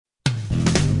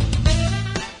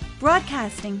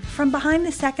Broadcasting from behind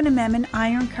the Second Amendment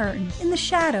Iron Curtain in the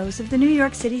shadows of the New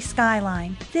York City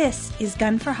skyline, this is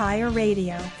Gun for Hire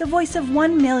Radio, the voice of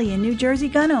 1 million New Jersey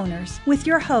gun owners, with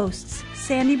your hosts,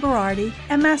 Sandy Berardi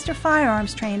and Master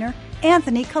Firearms Trainer,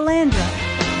 Anthony Calandra.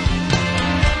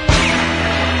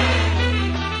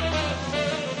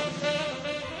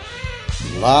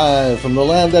 Live from the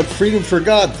land that freedom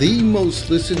forgot, the most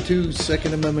listened to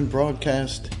Second Amendment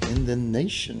broadcast in the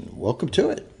nation. Welcome to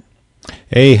it.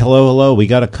 Hey, hello. We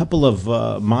got a couple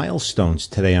of milestones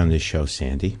today on this show,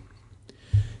 Sandy.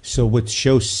 So with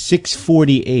show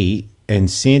 648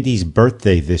 and Sandy's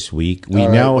birthday this week, we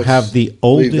now have the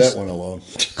oldest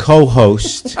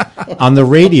co-host on the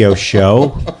radio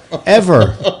show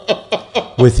ever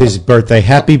with his birthday.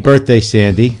 Happy birthday,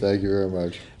 Sandy. Thank you very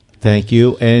much. Thank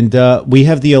you. And we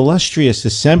have the illustrious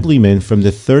Assemblyman from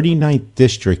the 39th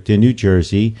District in New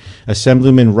Jersey,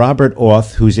 Assemblyman Robert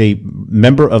Auth, who's a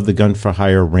member of the Gun for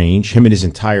Hire range. Him and his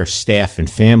entire staff and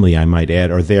family, I might add,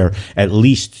 are there at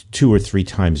least 2 or 3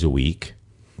 times a week.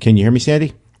 Can you hear me,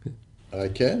 Sandy? I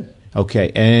can.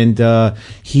 Okay. And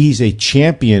he's a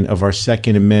champion of our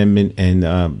Second Amendment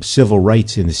and civil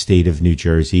rights in the state of New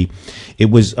Jersey.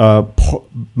 It was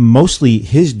mostly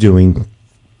his doing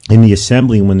in the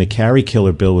Assembly when the carry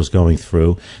killer bill was going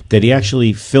through, that he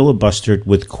actually filibustered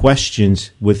with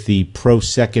questions with the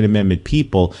pro-Second Amendment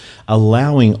people,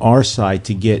 allowing our side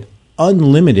to get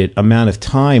unlimited amount of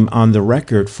time on the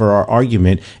record for our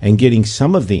argument and getting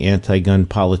some of the anti-gun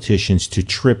politicians to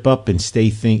trip up and say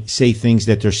things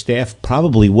that their staff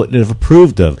probably wouldn't have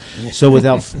approved of. So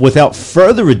without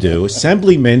further ado,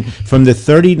 Assemblyman from the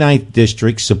 39th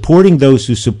District, supporting those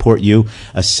who support you,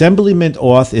 Assemblyman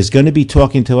Auth is going to be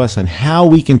talking to us on how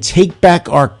we can take back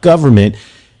our government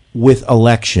with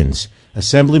elections.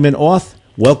 Assemblyman Auth,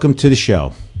 welcome to the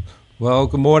show. Well,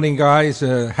 good morning, guys.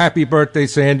 Happy birthday,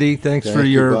 Sandy. Thanks for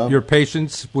your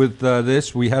patience with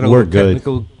this. We had a little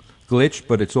technical glitch,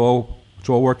 but it's all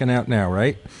working out now,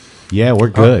 right? Yeah, we're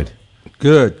good.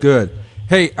 Good.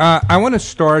 Hey, I want to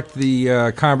start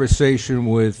the conversation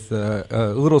with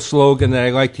a little slogan that I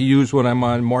like to use when I'm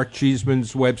on Mark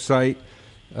Cheeseman's website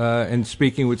and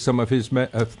speaking with some of his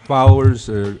followers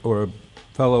or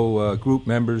fellow group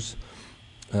members.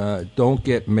 Don't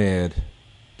get mad,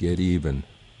 get even.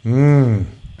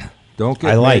 Don't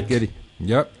get mad.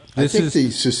 Yep. I think the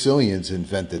Sicilians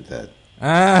invented that.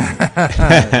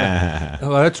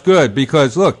 Well, that's good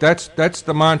because look, that's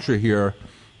the mantra here.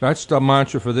 That's the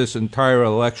mantra for this entire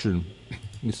election.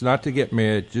 It's not to get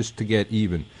mad, just to get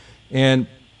even. And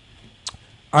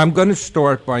I'm going to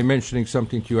start by mentioning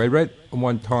something to you. I read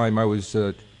one time I was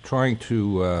trying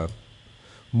to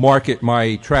market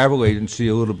my travel agency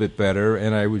a little bit better,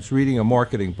 and I was reading a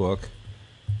marketing book,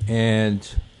 and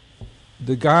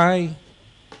the guy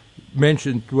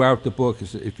mentioned throughout the book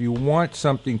is that if you want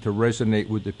something to resonate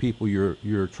with the people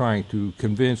you're trying to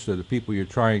convince or the people you're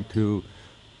trying to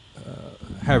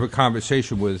have a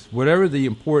conversation with, whatever the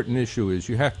important issue is,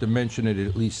 you have to mention it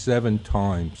at least 7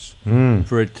 times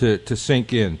for it to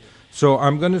sink in. So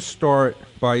I'm going to start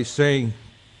by saying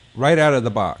right out of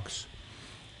the box,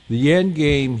 the end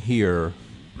game here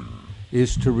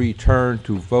is to return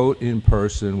to vote in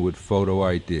person with photo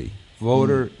ID.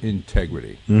 Voter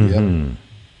integrity. Mm-hmm. Yep.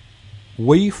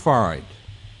 We find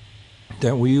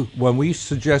that when we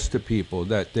suggest to people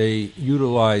that they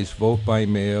utilize vote by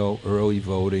mail, early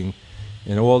voting,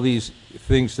 and all these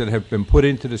things that have been put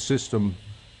into the system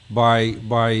by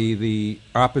the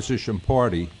opposition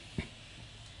party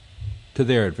to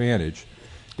their advantage,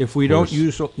 if we don't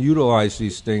utilize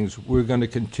these things, we're going to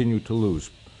continue to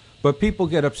lose. But people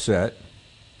get upset.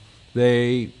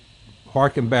 They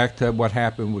harken back to what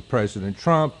happened with President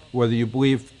Trump, whether you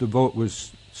believe the vote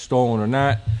was stolen or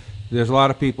not. There's a lot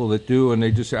of people that do, and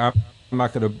they just say, I'm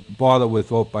not going to bother with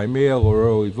vote by mail or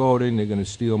early voting. They're going to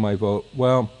steal my vote.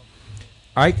 Well,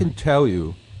 I can tell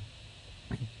you,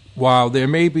 while there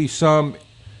may be some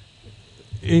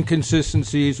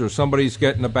inconsistencies or somebody's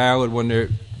getting a ballot when they're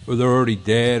already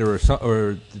dead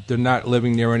or they're not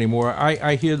living there anymore,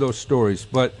 I hear those stories.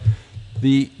 But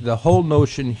the whole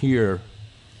notion here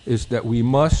is that we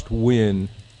must win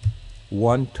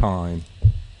one time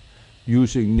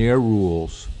using their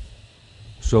rules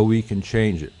so we can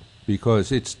change it,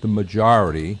 because it's the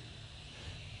majority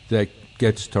that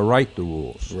gets to write the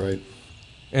rules. Right.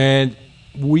 And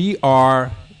we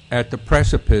are at the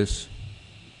precipice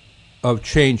of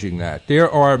changing that. There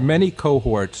are many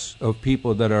cohorts of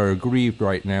people that are aggrieved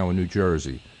right now in New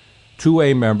Jersey.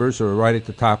 2A members are right at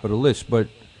the top of the list, but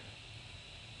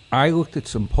I looked at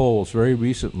some polls very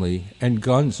recently, and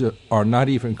guns are not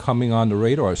even coming on the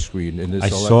radar screen in this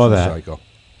election cycle.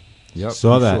 Yep,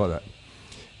 saw that.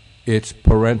 It's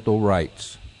parental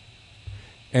rights.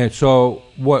 And so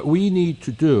what we need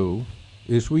to do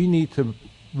is we need to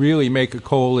really make a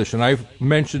coalition. I've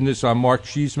mentioned this on Mark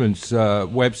Cheeseman's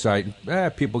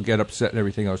website. People get upset and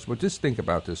everything else, but just think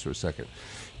about this for a second.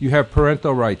 You have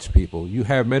parental rights people. You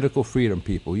have medical freedom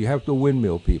people. You have the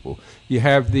windmill people. You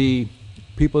have the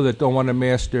people that don't want to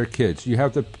mask their kids. You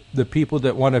have the people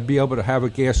that want to be able to have a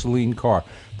gasoline car.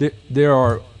 There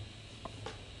are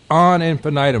on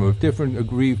infinitum of different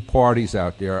aggrieved parties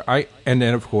out there. And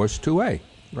then, of course, 2A,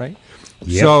 right?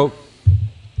 Yep. So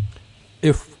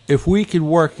if we can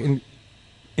work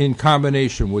in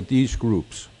combination with these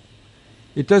groups,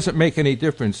 it doesn't make any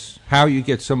difference how you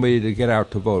get somebody to get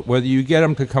out to vote. Whether you get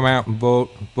them to come out and vote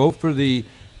for the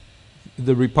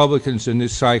Republicans in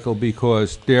this cycle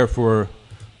because they're for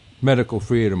medical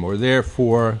freedom or they're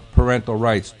for parental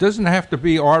rights. Doesn't have to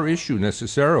be our issue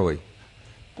necessarily.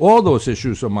 All those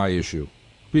issues are my issue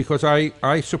because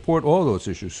I support all those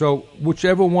issues. So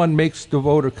whichever one makes the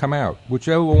voter come out,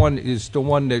 whichever one is the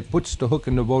one that puts the hook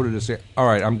in the voter to say, all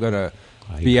right, I'm going to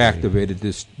be activated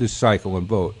this cycle and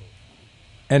vote.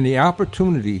 And the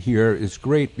opportunity here is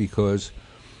great because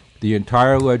the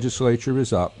entire legislature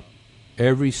is up.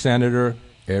 Every senator,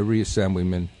 every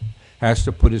assemblyman has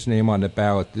to put his name on the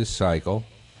ballot this cycle.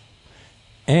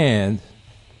 And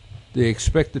they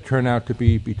expect the turnout to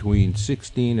be between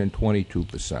 16 and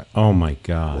 22%. Oh, my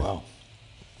God. Wow.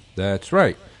 That's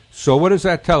right. So what does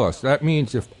that tell us? That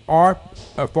means if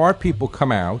our people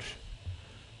come out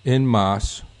en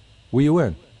masse, we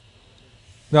win.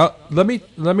 Now, let me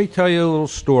tell you a little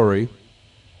story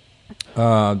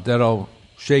that'll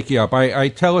shake you up. I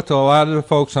tell it to a lot of the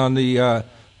folks on the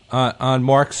on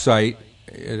Mark's site.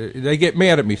 They get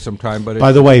mad at me sometimes. But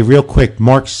by the way, real quick,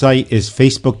 Mark's site is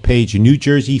Facebook page, New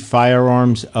Jersey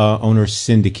Firearms Owners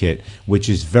Syndicate, which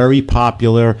is very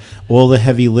popular. All the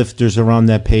heavy lifters are on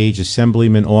that page.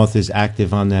 Assemblyman Auth is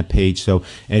active on that page. So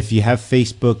if you have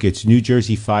Facebook, it's New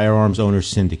Jersey Firearms Owners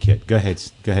Syndicate. Go ahead,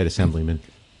 Assemblyman.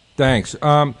 Thanks.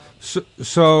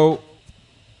 So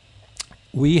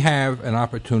we have an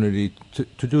opportunity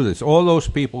to do this. All those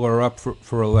people are up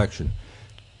for election.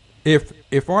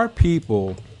 If our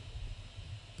people,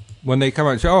 when they come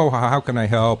out and say, oh, how can I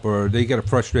help, or they get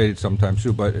frustrated sometimes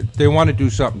too, but they want to do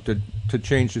something to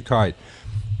change the tide,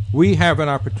 we have an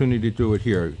opportunity to do it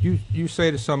here. You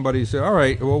say to somebody, say, all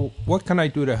right, well, what can I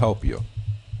do to help you?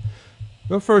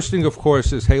 The first thing, of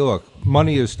course, is, hey, look,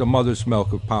 money is the mother's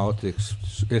milk of politics.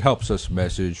 It helps us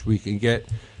message. We can get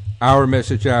our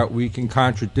message out. We can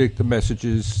contradict the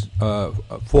messages,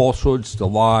 falsehoods, the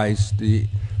lies, the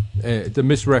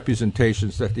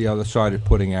misrepresentations that the other side is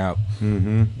putting out.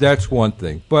 Mm-hmm. That's one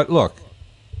thing. But look,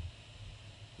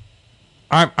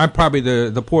 I'm probably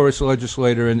the poorest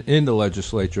legislator in the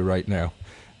legislature right now.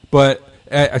 But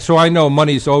so I know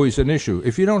money is always an issue.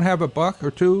 If you don't have a buck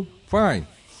or two, fine.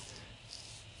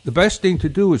 The best thing to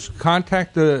do is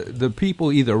contact the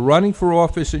people either running for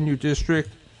office in your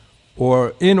district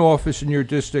or in office in your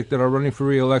district that are running for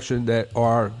re-election that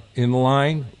are in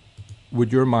line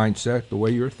with your mindset, the way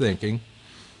you're thinking,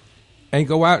 and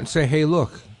go out and say, hey,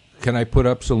 look, can I put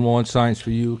up some lawn signs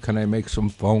for you? Can I make some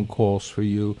phone calls for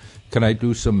you? Can I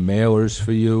do some mailers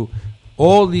for you?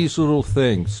 All these little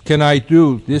things. Can I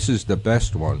do, this is the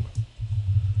best one,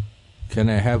 can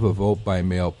I have a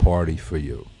vote-by-mail party for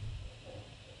you?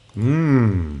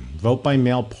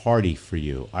 Vote-by-mail party for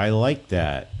you. I like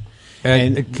that.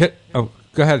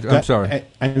 Go ahead. I'm sorry.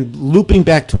 And looping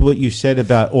back to what you said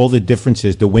about all the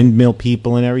differences, the windmill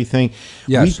people and everything,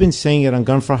 yes. We've been saying it on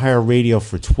Gun for Hire Radio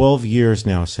for 12 years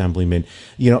now, Assemblyman.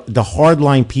 You know, the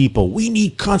hardline people, we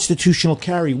need constitutional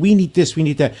carry. We need this. We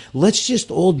need that. Let's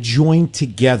just all join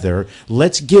together.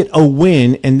 Let's get a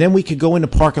win, and then we could go in the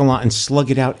parking lot and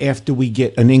slug it out after we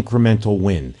get an incremental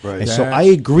win. Right. And so I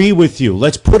agree with you.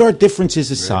 Let's put our differences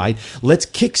aside. Right. Let's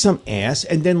kick some ass,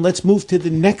 and then let's move to the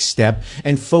next step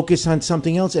and focus on something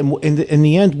else, and in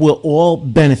the end, we'll all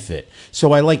benefit.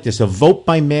 So I like this, a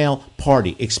vote-by-mail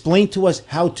party. Explain to us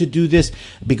how to do this,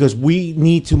 because we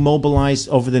need to mobilize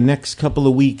over the next couple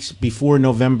of weeks before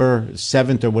November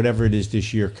 7th or whatever it is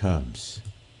this year comes.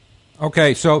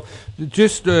 Okay, so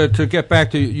just to get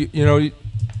back to,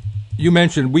 you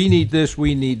mentioned we need this,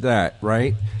 we need that,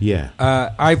 right? Yeah.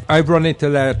 I've run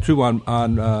into that, too,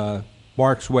 on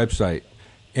Mark's website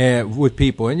with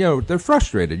people, and, they're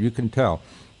frustrated, you can tell.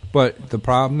 But the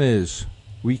problem is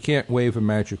we can't wave a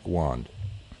magic wand.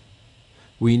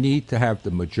 We need to have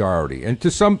the majority. And to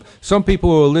some people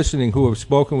who are listening who have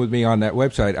spoken with me on that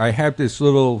website, I have this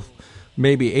little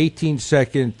maybe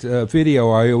 18-second video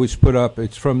I always put up.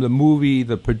 It's from the movie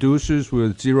The Producers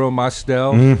with Zero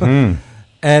Mostel. Mm-hmm.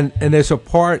 And there's a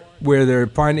part where they're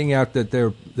finding out that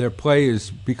their play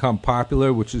has become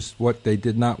popular, which is what they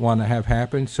did not want to have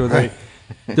happen. So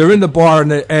they're in the bar,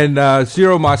 and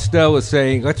Zero Mostel is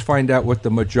saying, "Let's find out what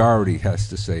the majority has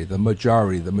to say." The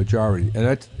majority, and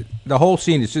that's the whole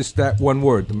scene is just that one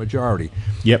word, the majority.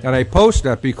 Yep. And I post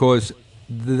that because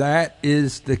that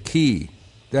is the key.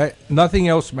 That nothing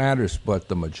else matters but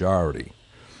the majority,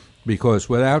 because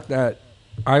without that,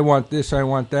 I want this, I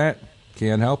want that,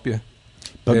 can't help you.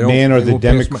 But man, are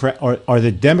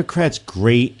the Democrats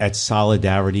great at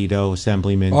solidarity, though,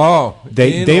 Assemblyman? Oh,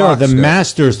 they are the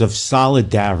masters of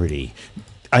solidarity.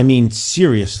 I mean,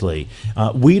 seriously,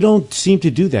 we don't seem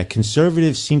to do that.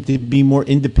 Conservatives seem to be more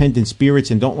independent spirits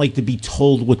and don't like to be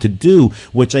told what to do,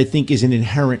 which I think is an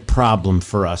inherent problem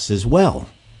for us as well.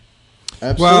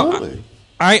 Absolutely.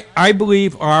 Well, I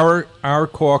believe our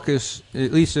caucus,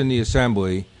 at least in the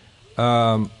Assembly,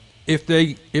 if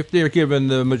they're given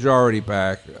the majority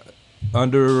back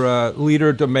under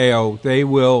Leader DeMaio, they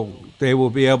will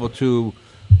be able to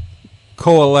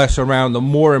coalesce around the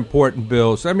more important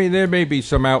bills. I mean, there may be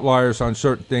some outliers on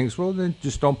certain things. Well, then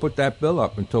just don't put that bill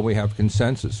up until we have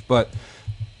consensus. But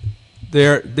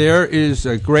there is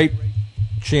a great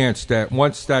chance that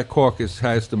once that caucus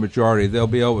has the majority, they'll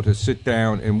be able to sit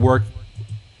down and work.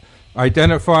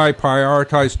 Identify,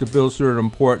 prioritize the bills that are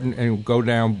important, and go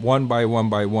down one by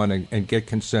one and get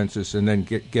consensus, and then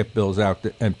get bills out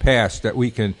and pass that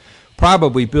we can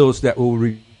probably bills that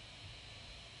will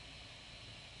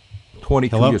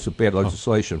 22 years of bad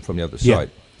legislation from the other side.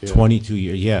 22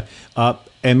 years, yeah.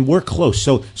 And we're close.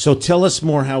 So tell us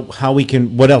more how we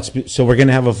can. What else? So we're going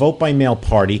to have a vote by mail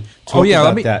party. Talk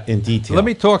about that in detail. Let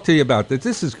me talk to you about this.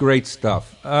 This is great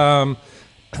stuff.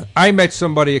 I met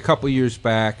somebody a couple years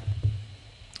back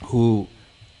who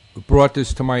brought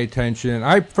this to my attention.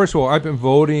 First of all, I've been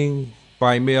voting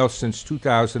by mail since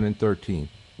 2013,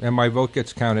 and my vote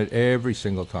gets counted every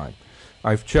single time.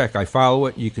 I've checked. I follow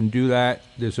it. You can do that.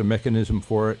 There's a mechanism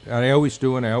for it, and I always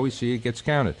do, and I always see it gets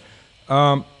counted.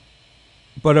 But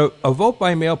a vote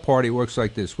by mail party works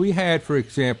like this. We had, for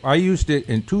example, I used it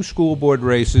in 2 school board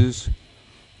races,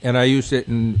 and I used it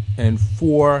in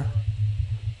 4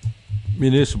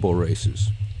 municipal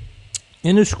races.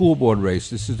 In the school board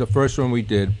race, this is the first one we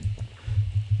did,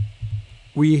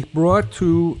 we brought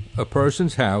to a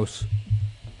person's house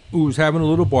who was having a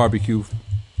little barbecue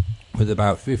with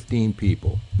about 15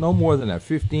 people. No more than that,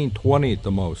 15, 20 at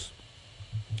the most.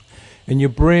 And you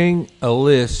bring a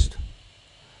list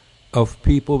of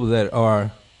people that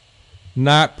are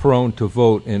not prone to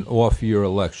vote in off-year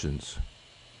elections.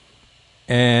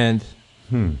 And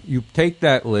you take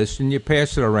that list and you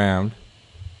pass it around.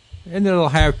 And it'll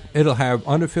have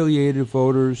unaffiliated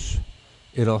voters.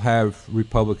 It'll have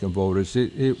Republican voters.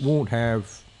 It won't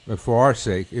have, for our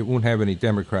sake, it won't have any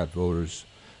Democrat voters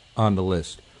on the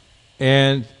list.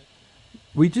 And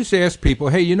we just ask people,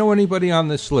 hey, you know anybody on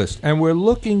this list? And we're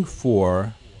looking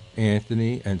for,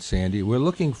 Anthony and Sandy, we're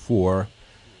looking for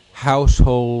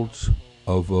households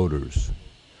of voters.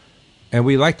 And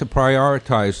we like to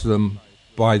prioritize them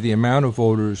by the amount of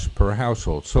voters per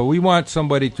household. So we want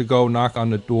somebody to go knock on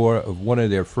the door of one of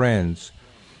their friends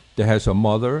that has a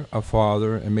mother, a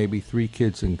father, and maybe 3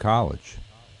 kids in college.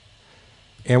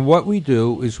 And what we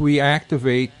do is we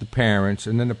activate the parents,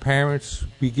 and then the parents,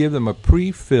 we give them a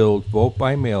pre-filled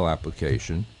vote-by-mail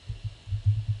application,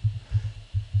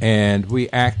 and we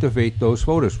activate those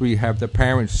voters. We have the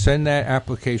parents send that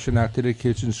application out to the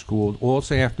kids in school. All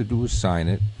they have to do is sign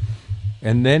it,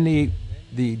 and then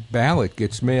the ballot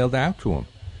gets mailed out to them.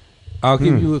 I'll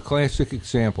give you a classic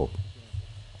example.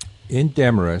 In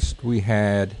Demarest,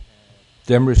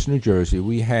 New Jersey,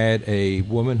 we had a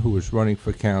woman who was running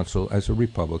for council as a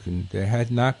Republican. There had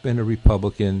not been a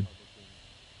Republican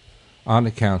on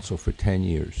the council for 10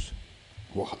 years.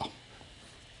 Wow.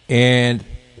 And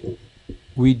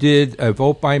we did a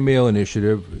vote-by-mail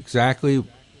initiative, exactly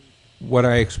what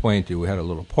I explained to you. We had a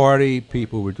little party.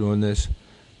 People were doing this.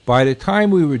 By the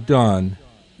time we were done,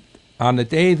 on the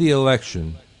day of the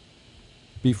election,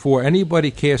 before anybody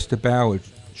cast a ballot,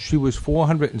 she was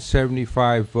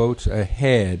 475 votes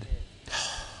ahead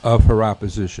of her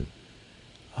opposition.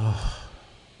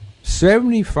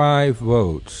 75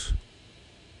 votes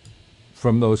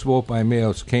from those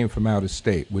vote-by-mails came from out of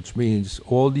state, which means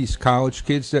all these college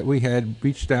kids that we had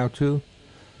reached out to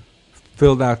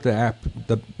filled out the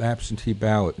absentee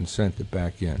ballot and sent it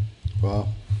back in. Wow.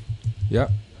 Yeah.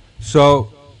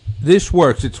 So this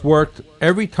works. It's worked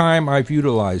every time I've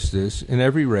utilized this in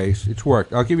every race. It's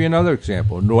worked. I'll give you another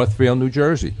example. Northvale, New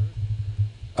Jersey.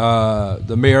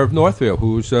 The mayor of Northvale,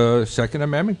 who's a Second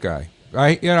Amendment guy.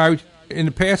 in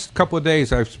the past couple of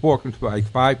days, I've spoken to like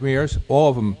 5 mayors. All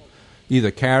of them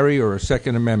either carry or are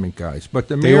Second Amendment guys. But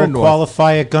the They mayor all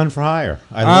qualify at Gun for Hire.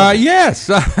 Yes.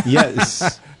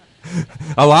 Yes.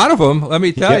 A lot of them, let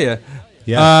me tell you.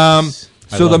 Yes.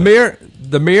 So the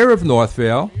mayor of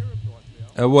Northvale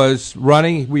was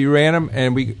running. We ran him,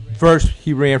 and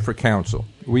he ran for council.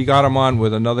 We got him on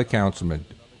with another councilman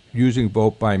using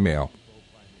vote by mail.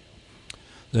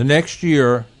 The next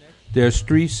year, there's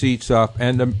 3 seats up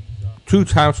and the 2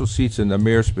 council seats in the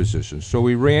mayor's position. So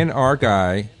we ran our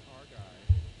guy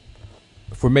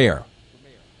for mayor.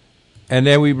 And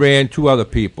then we ran 2 other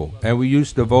people. And we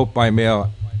used the vote by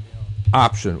mail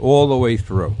option all the way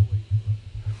through.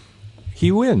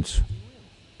 He wins.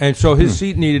 And so his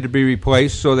seat needed to be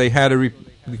replaced. So they had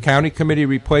the county committee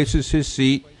replaces his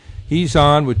seat. He's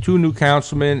on with 2 new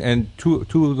councilmen and two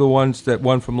of the ones that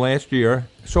won from last year.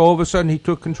 So all of a sudden he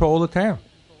took control of the town.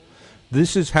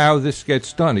 This is how this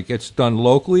gets done. It gets done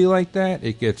locally like that.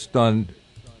 It gets done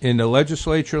in the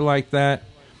legislature like that.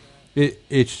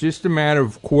 It's just a matter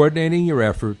of coordinating your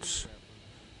efforts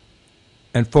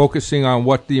and focusing on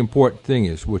what the important thing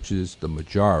is, which is the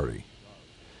majority.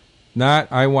 Not,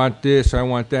 I want this, I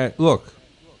want that. Look,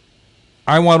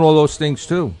 I want all those things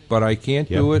too, but I can't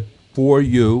do it for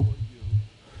you.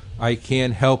 I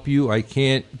can't help you. I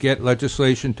can't get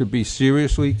legislation to be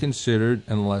seriously considered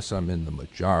unless I'm in the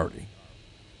majority.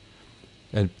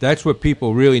 And that's what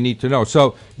people really need to know.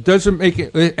 So it doesn't make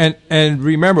it. And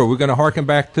remember, we're going to harken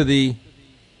back to the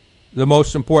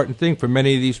most important thing for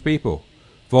many of these people: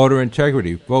 voter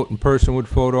integrity, vote in person with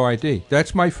photo ID.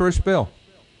 That's my first bill.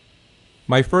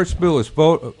 My first bill is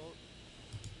vote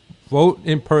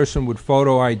in person with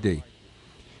photo ID,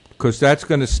 because that's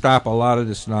going to stop a lot of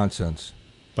this nonsense.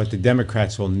 But the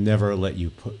Democrats will never let you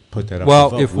put that up.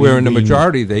 Well, if we're in the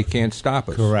majority, they can't stop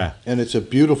us. Correct. And it's a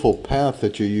beautiful path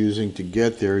that you're using to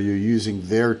get there. You're using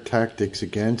their tactics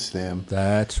against them.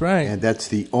 That's right. And that's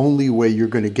the only way you're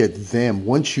going to get them.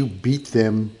 Once you beat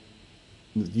them,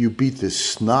 you beat the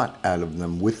snot out of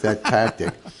them with that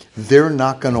tactic. They're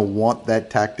not going to want that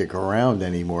tactic around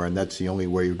anymore, and that's the only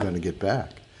way you're going to get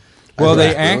back. Well,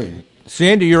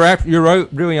 Sandy, you're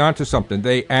really onto something.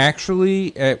 They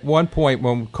actually, at one point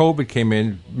when COVID came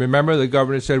in, remember the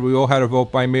governor said we all had to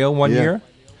vote by mail one year?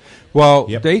 Well,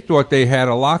 they thought they had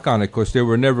a lock on it because they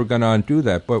were never going to undo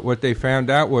that. But what they found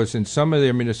out was in some of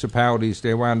their municipalities,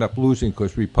 they wound up losing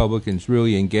because Republicans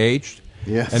really engaged.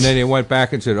 Yes. And then they went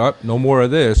back and said, oh, no more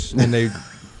of this. And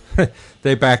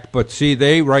they backed. But see,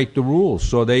 they write the rules,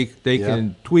 so they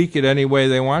can tweak it any way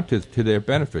they want to their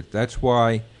benefit. That's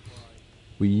why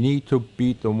we need to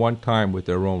beat them one time with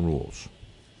their own rules.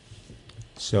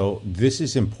 So this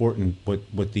is important,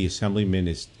 what the Assemblyman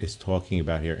is talking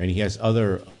about here. And he has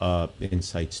other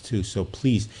insights, too. So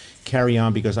please carry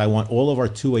on, because I want all of our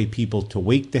 2A people to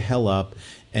wake the hell up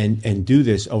and do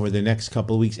this over the next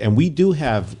couple of weeks. And we do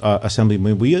have,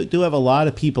 Assemblyman, we do have a lot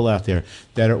of people out there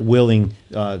that are willing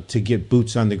to get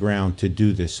boots on the ground to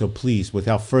do this. So please,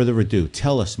 without further ado,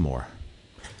 tell us more.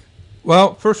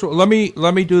 Well, first of all, let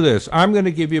me do this. I'm going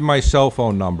to give you my cell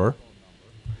phone number,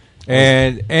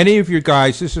 and any of you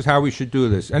guys, this is how we should do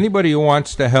this. Anybody who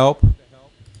wants to help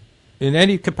in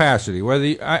any capacity,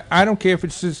 whether I don't care if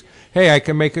it's just, hey, I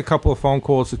can make a couple of phone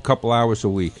calls a couple hours a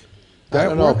week.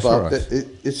 That works for us.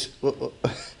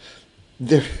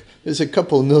 There's a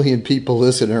couple of million people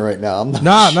listening right now.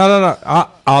 No.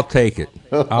 I'll take it.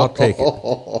 I'll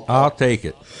take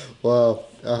it. Well,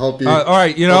 I hope you. All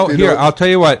right, here, I'll tell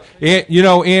you what.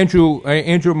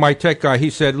 Andrew, my tech guy, he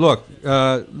said, look,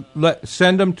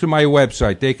 send them to my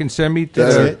website. They can send me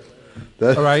to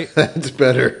all right. That's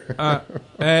better.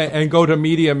 And go to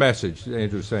media message,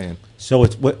 Andrew's saying. So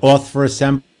it's auth for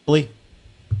assembly?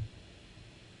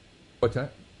 What's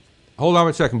that? Hold on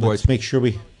a second, boys. Let's make sure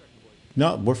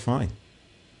No, we're fine.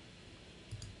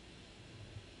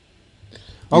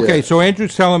 Okay, so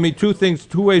Andrew's telling me two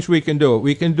ways we can do it.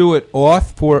 We can do it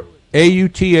auth for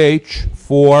AUTH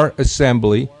for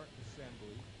assembly.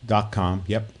 .com,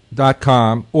 yep.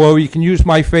 .com, or you can use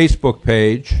my Facebook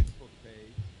page,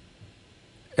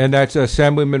 and that's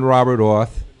Assemblyman Robert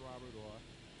Auth,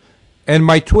 and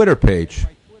my Twitter page.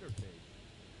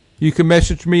 You can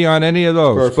message me on any of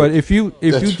those. Perfect. But if you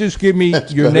just give me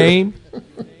your name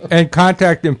and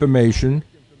contact information,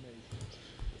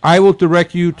 I will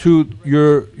direct you to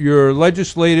your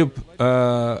legislative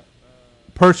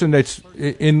person that's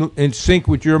in sync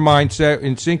with your mindset,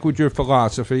 in sync with your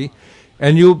philosophy,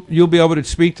 and you'll be able to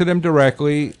speak to them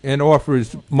directly and offer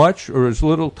as much or as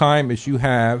little time as you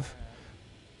have.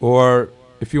 Or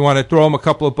if you want to throw them a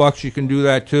couple of bucks, you can do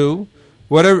that too.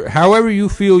 whatever, however you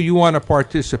feel you want to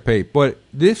participate. But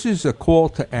this is a call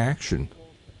to action.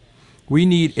 We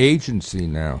need agency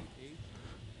now.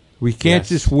 We can't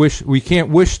just wish. We can't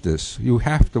wish this. You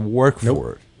have to work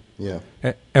for it.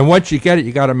 Yeah. And once you get it,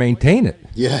 you got to maintain it.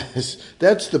 Yes,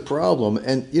 that's the problem.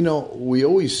 And, we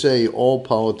always say all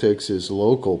politics is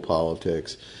local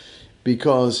politics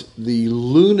because the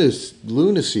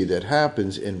lunacy that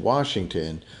happens in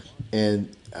Washington,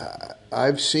 and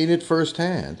I've seen it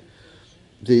firsthand,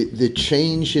 the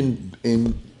change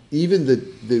in even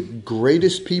the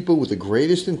greatest people with the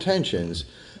greatest intentions,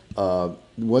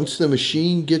 once the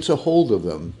machine gets a hold of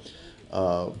them,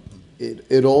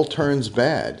 it all turns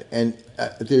bad. And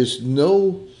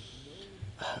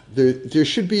there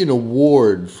should be an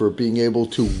award for being able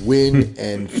to win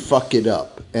and fuck it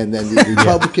up. And then the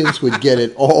Republicans would get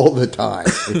it all the time.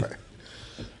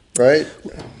 Right?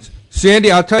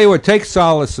 Sandy, I'll tell you what, take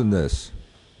solace in this.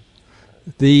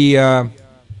 The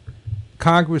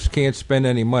Congress can't spend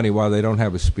any money while they don't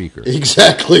have a speaker.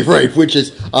 Exactly right, which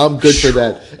is, I'm good for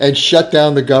that. And shut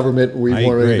down the government, we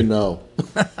won't even know.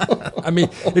 I mean,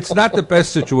 it's not the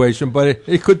best situation, but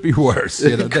it could be worse.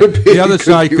 The other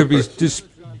side could be just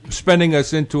spending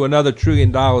us into another $1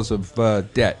 trillion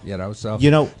of debt. So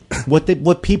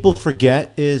what people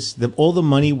forget is that all the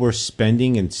money we're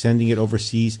spending and sending it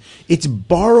overseas, it's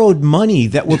borrowed money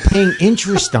that we're paying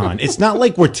interest on. It's not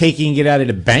like we're taking it out of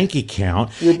the bank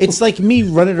account. It's like me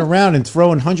running around and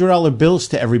throwing $100 bills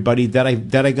to everybody that I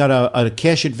got a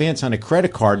cash advance on a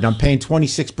credit card and I'm paying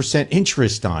 26%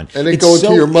 interest on. And then going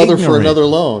to your mother for another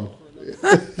loan.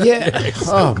 Yeah.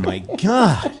 Oh my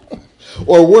God.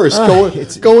 Or worse,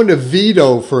 going to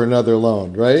veto for another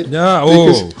loan, right?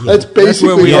 No, that's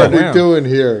basically what we're doing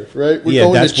here, right? We're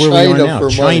going to China for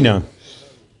money.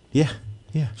 Yeah.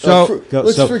 So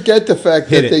let's forget the fact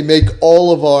that they make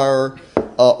all of our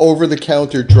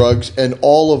over-the-counter drugs and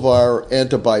all of our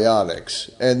antibiotics,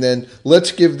 and then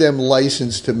let's give them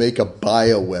license to make a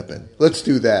bioweapon. Let's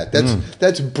do that.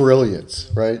 That's brilliance,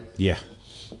 right? Yeah.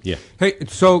 Yeah. Hey,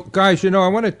 so guys, I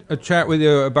want to chat with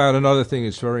you about another thing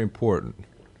that's very important.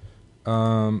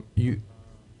 You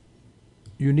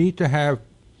need to have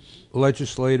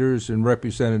legislators and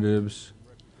representatives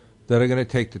that are going to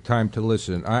take the time to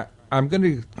listen. I'm going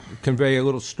to convey a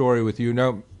little story with you.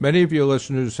 Now, many of your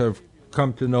listeners have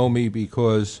come to know me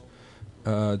because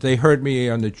they heard me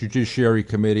on the Judiciary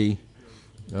Committee,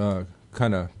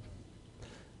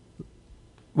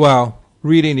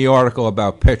 reading the article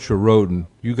about Petra Roden.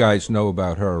 You guys know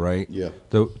about her, right? Yeah.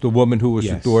 The woman who was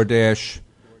a DoorDash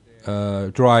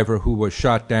driver who was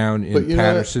shot down in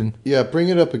Patterson. Bring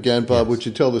it up again, Bob. Would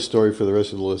you tell the story for the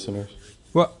rest of the listeners?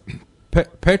 Well,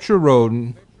 Petra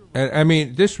Roden, and I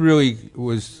mean, this really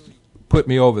put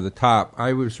me over the top.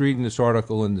 I was reading this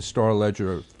article in the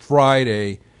Star-Ledger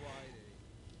Friday,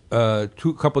 a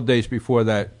couple days before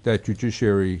that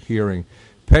judiciary hearing.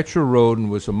 Petra Roden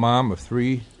was a mom of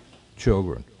 3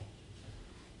 children.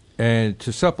 And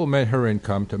to supplement her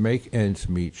income, to make ends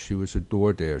meet, she was a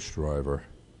DoorDash driver.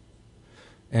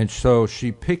 And so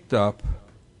she picked up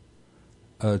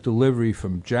a delivery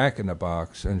from Jack in the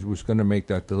Box and was going to make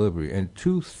that delivery. And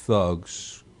 2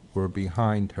 thugs were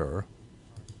behind her.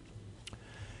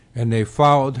 And they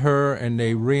followed her and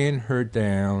they ran her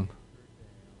down.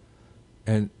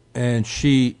 And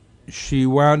she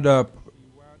wound up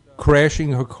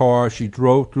crashing her car. She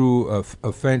drove through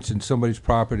a fence in somebody's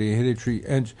property and hit a tree,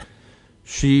 and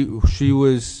she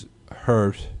was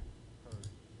hurt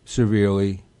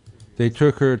severely. They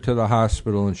took her to the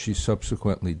hospital, and she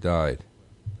subsequently died.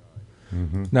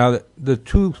 Mm-hmm. Now, the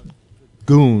 2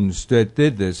 goons that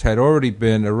did this had already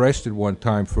been arrested one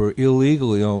time for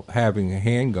illegally having a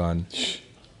handgun.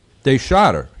 They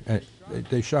shot her.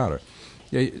 They shot her.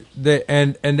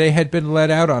 And they had been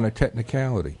let out on a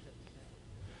technicality.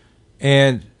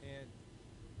 And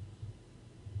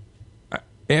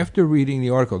after reading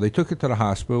the article, they took her to the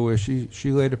hospital where she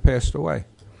later passed away.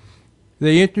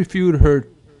 They interviewed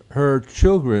her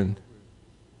children,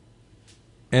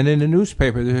 and in the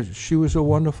newspaper, she was a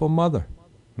wonderful mother.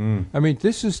 Mm. I mean,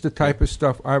 this is the type of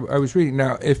stuff I was reading.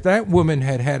 Now, if that woman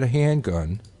had had a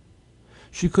handgun,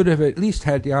 she could have at least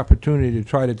had the opportunity to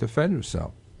try to defend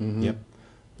herself. Mm-hmm. Yep.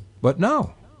 But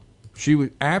no, she was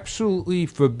absolutely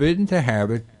forbidden to have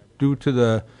it, due to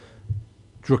the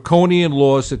draconian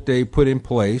laws that they put in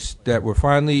place that were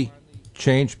finally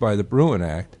changed by the Bruin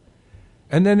Act.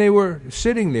 And then they were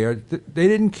sitting there. They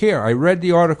didn't care. I read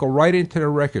the article right into the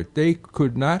record. They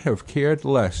could not have cared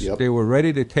less. Yep. They were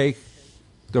ready to take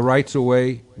the rights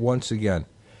away once again.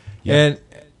 Yep.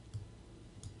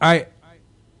 And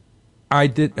I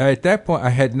did, at that point, I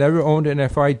had never owned an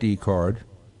FID card.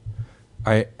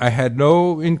 I had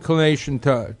no inclination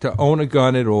to own a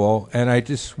gun at all, and I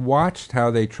just watched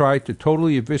how they tried to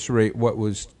totally eviscerate what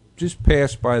was just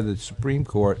passed by the Supreme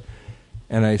Court,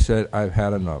 and I said, I've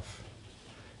had enough.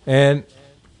 And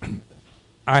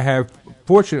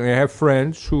fortunately, I have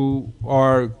friends who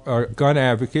are gun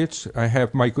advocates. I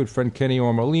have my good friend Kenny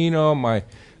Ormolino,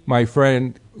 my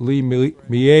friend Lee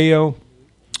Mieo,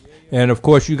 and of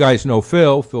course, you guys know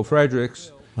Phil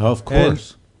Fredericks. Of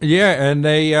course. And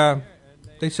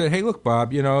they said, hey, look,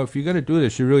 Bob, if you're going to do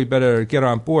this, you really better get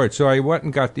on board. So I went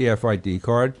and got the FID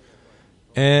card.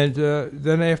 And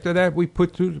then after that, we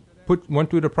went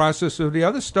through the process of the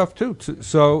other stuff, too.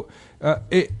 So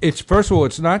it's first of all,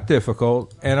 it's not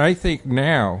difficult. And I think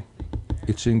now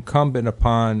it's incumbent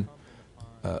upon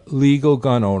legal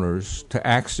gun owners to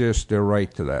access their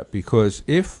right to that. Because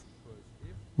if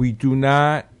we do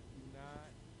not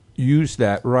use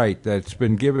that right that's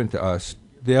been given to us,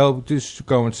 they'll just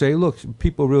go and say, look,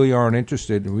 people really aren't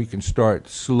interested, and we can start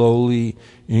slowly,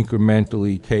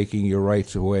 incrementally taking your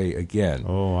rights away again.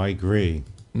 Oh, I agree.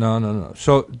 No.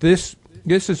 So this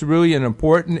is really an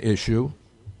important issue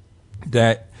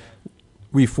that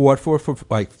we fought for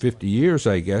like 50 years,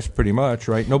 I guess, pretty much,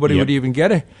 right? Nobody would even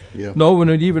no one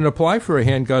would even apply for a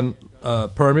handgun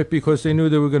permit because they knew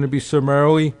they were going to be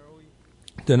summarily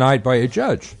denied by a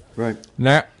judge. Right.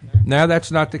 Now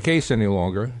that's not the case any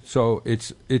longer. So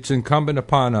it's incumbent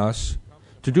upon us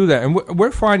to do that, and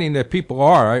we're finding that people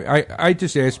are. I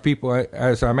just ask people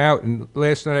as I'm out, and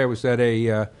last night I was at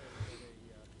a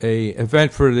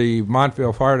event for the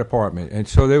Montvale Fire Department, and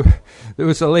so there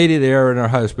was a lady there and her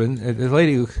husband. And the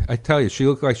lady, I tell you, she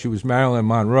looked like she was Marilyn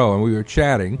Monroe, and we were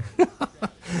chatting.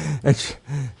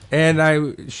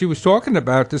 She was talking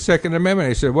about the Second Amendment.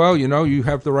 I said, well, you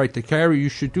have the right to carry. You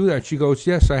should do that. She goes,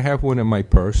 yes, I have one in my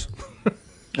purse.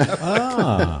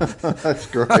 That's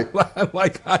great. I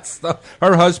like hot stuff.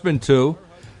 Her husband, too.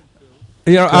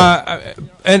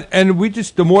 And we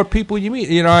just, the more people you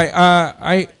meet,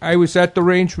 I was at the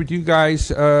range with you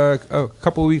guys a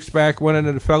couple of weeks back. One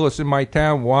of the fellows in my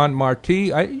town, Juan Marti.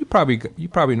 You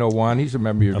probably know Juan. He's a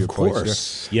member of your place. Of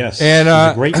course, yes. And he's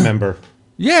a great member.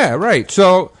 Yeah, right.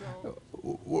 So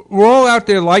we're all out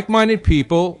there, like-minded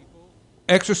people,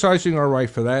 exercising our right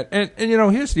for that. And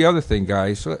here's the other thing,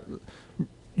 guys.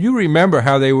 You remember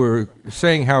how they were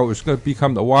saying how it was going to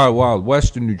become the Wild Wild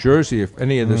West in New Jersey if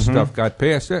any of this stuff got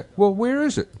passed. Well, where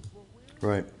is it?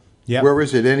 Right. Yep. Where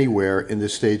is it anywhere in the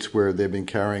states where they've been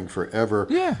carrying forever?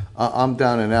 Yeah. I'm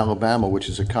down in Alabama, which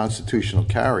is a constitutional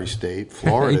carry state.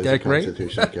 Florida is a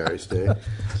constitutional carry state.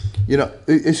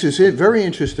 This is it. Very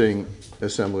interesting,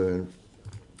 Assemblyman.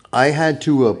 I had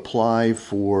to apply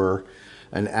for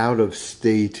an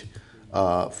out-of-state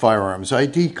firearms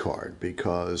ID card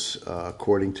because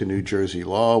according to New Jersey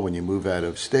law, when you move out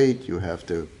of state, you have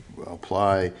to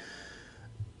apply.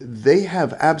 They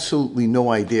have absolutely no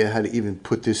idea how to even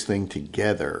put this thing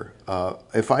together.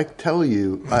 If I tell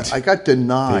you, I got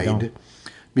denied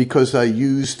because I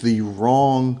used the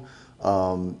wrong.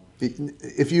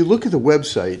 If you look at the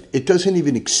website, it doesn't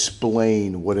even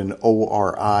explain what an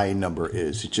ORI number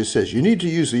is. It just says you need to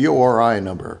use the ORI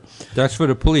number. That's for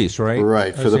the police, right?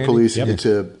 Right, for the police. Yep. It's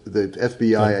the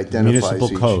FBI identifies municipal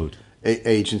code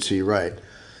agency, right?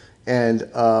 And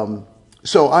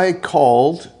so I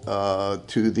called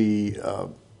to the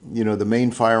the main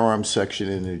firearms section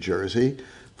in New Jersey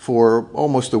for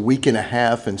almost a week and a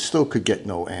half and still could get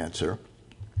no answer.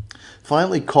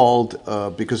 Finally called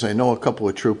because I know a couple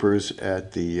of troopers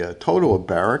at the Totowa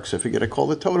barracks. I figured I called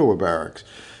the Totowa barracks.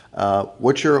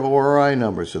 What's your ORI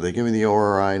number? So they give me the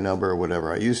ORI number or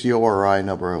whatever. I use the ORI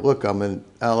number. Look, I'm in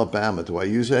Alabama. Do I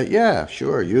use that? Yeah,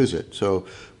 sure, use it. So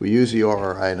we use the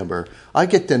ORI number. I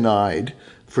get denied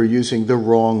for using the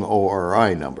wrong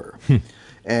ORI number.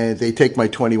 And they take my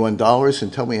 $21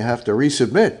 and tell me I have to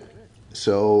resubmit.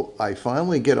 So I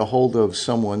finally get a hold of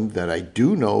someone that I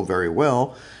do know very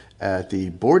well at the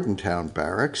Bordentown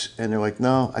barracks, and they're like,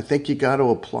 no, I think you got to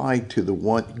apply to the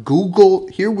one. Google,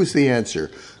 here was the answer.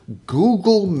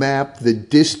 Google map the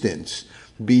distance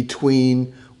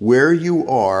between where you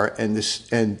are and the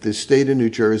state of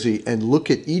New Jersey and look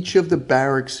at each of the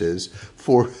barracks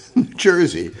for New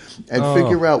Jersey and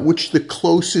figure out which the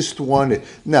closest one is.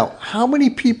 Now, how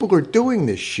many people are doing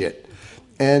this shit?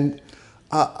 And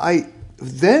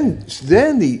Then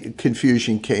the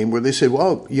confusion came where they said,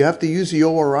 well, you have to use the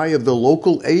ORI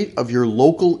of your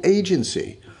local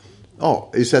agency. Oh,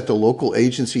 is that the local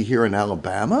agency here in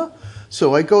Alabama?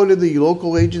 So I go to the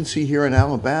local agency here in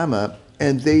Alabama,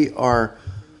 and they are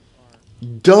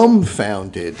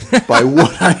dumbfounded by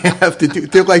what I have to do.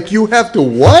 They're like, you have to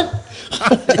what?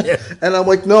 And I'm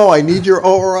like, no, I need your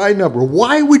ORI number.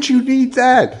 Why would you need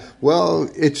that? Well,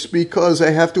 it's because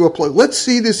I have to apply. Let's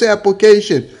see this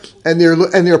application. And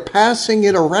they're passing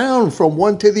it around from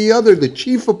one to the other. The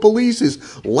chief of police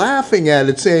is laughing at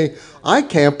it, saying, I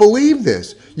can't believe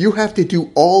this. You have to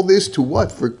do all this to what?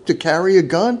 To carry a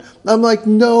gun? I'm like,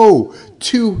 no,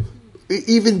 to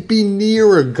even be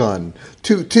near a gun,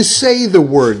 to say the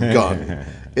word gun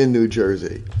in New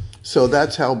Jersey. So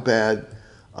that's how bad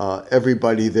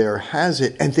everybody there has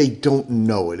it, and they don't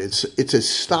know it. It's a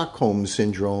Stockholm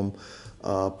syndrome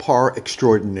par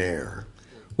extraordinaire.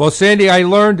 Well, Sandy, I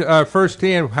learned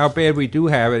firsthand how bad we do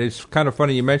have it. It's kind of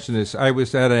funny you mentioned this. I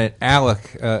was at an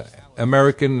ALEC,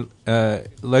 American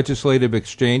Legislative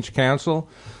Exchange Council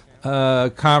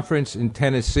conference in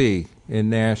Tennessee, in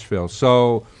Nashville.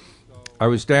 So I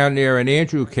was down there, and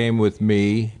Andrew came with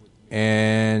me,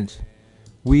 and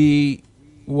we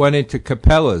went into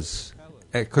Cabela's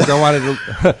because I wanted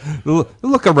to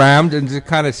look around and to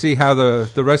kind of see how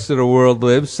the rest of the world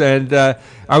lives. And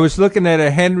I was looking at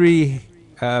a Henry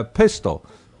pistol,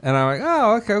 and I'm like,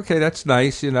 oh, okay, that's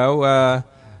nice, you know.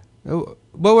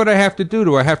 What would I have to do?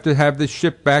 Do I have to have this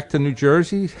shipped back to New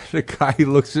Jersey? The guy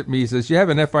looks at me, he says, you have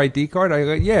an FID card? I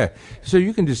go, yeah. So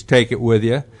you can just take it with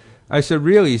you. I said,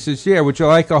 really? He says, yeah, would you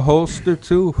like a holster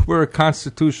too? We're a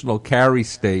constitutional carry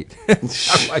state.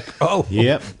 I'm like, oh.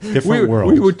 Yep, different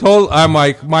world. We were told, I'm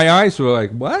like, my eyes were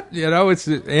like, what? You know,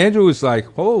 Andrew was like,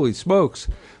 holy smokes.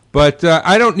 But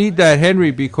I don't need that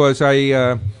Henry because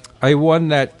I won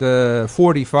that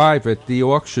 45 at the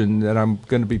auction that I'm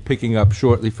going to be picking up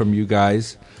shortly from you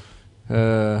guys.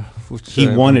 He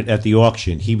won it at the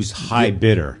auction. He was high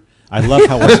bidder. I love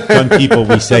how us gun people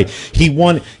we say he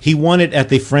won it at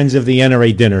the Friends of the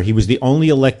NRA dinner. He was the only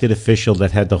elected official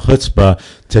that had the chutzpah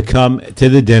to come to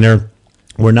the dinner.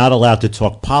 We're not allowed to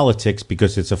talk politics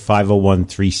because it's a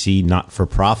 501(c)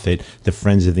 not-for-profit, the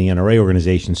Friends of the NRA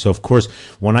organization. So, of course,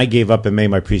 when I gave up and made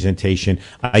my presentation,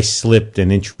 I slipped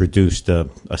and introduced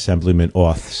Assemblyman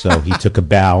Auth. So he took a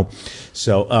bow.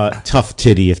 So tough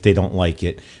titty if they don't like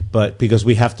it. But because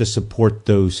we have to support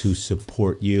those who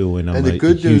support you. And the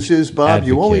good news is, Bob, advocate.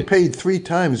 You only paid 3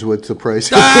 times what the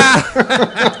price is.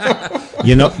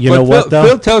 You know what, though?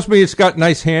 Bill tells me it's got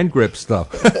nice hand grip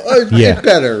stuff. Yeah.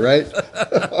 Better, right?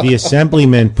 The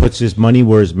assemblyman puts his money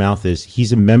where his mouth is.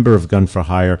 He's a member of Gun for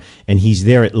Hire, and he's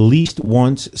there at least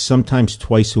once, sometimes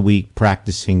twice a week,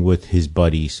 practicing with his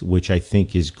buddies, which I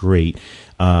think is great.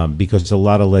 Because a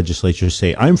lot of legislatures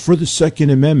say, I'm for the Second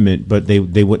Amendment, but they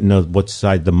wouldn't know what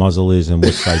side the muzzle is and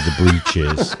what side the breech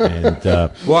is. And,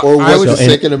 or what the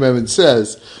Second Amendment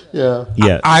says. Yeah.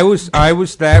 I was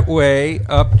that way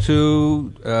up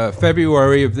to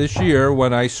February of this year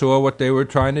when I saw what they were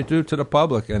trying to do to the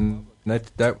public. And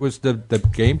that was the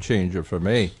game changer for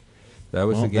me. That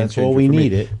was the game that's changer all we for me.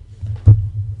 needed.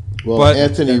 Well, but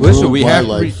Anthony ruined my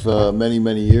life many,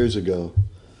 many years ago.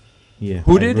 Yeah,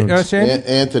 who did, Sandy?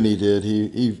 Anthony did.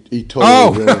 He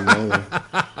totally ruined my life.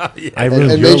 I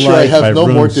ruined and your made sure life. I have no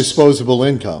more disposable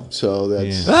income. So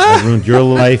that's. Yeah. I ruined your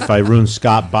life. I ruined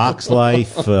Scott Bach's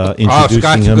life. Introducing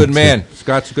Scott's him a good man.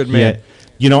 Scott's a good man. Yeah.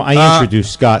 You know, I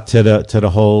introduced Scott to the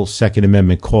whole Second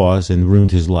Amendment cause and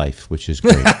ruined his life, which is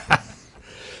great.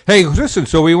 Hey, listen.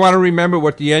 So we want to remember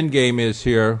what the end game is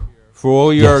here for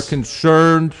all your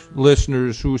concerned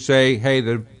listeners who say, "Hey,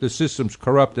 the system's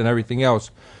corrupt and everything else."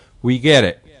 We get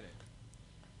it.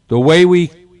 The way we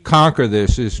conquer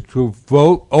this is to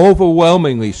vote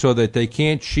overwhelmingly so that they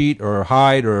can't cheat or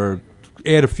hide or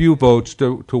add a few votes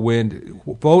to win.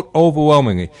 Vote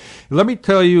overwhelmingly. Let me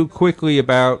tell you quickly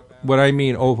about what I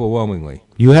mean overwhelmingly.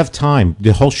 You have time.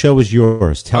 The whole show is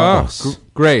yours. Tell us.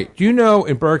 Great. Do you know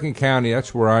in Bergen County,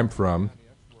 that's where I'm from,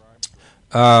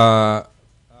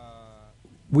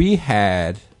 we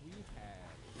had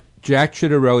Jack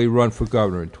Ciattarelli run for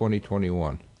governor in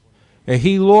 2021. And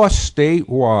he lost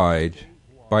statewide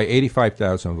by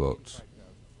 85,000 votes.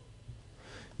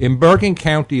 In Bergen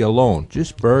County alone,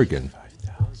 just Bergen,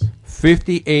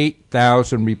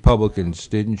 58,000 Republicans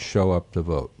didn't show up to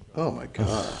vote. Oh, my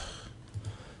God.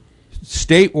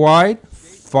 Statewide,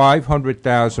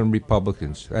 500,000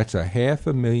 Republicans. That's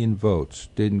 500,000 votes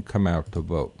didn't come out to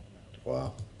vote.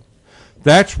 Wow.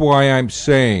 That's why I'm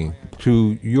saying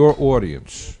to your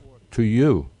audience, to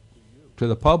you, to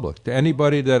the public, to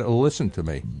anybody that will listen to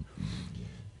me,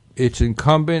 it's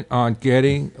incumbent on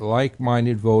getting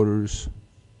like-minded voters.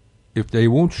 If they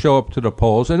won't show up to the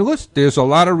polls, and listen, there's a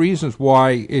lot of reasons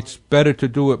why it's better to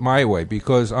do it my way,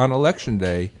 because on Election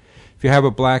Day, if you have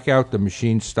a blackout, the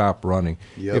machines stop running.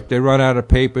 Yep. If they run out of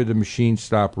paper, the machines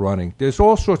stop running. There's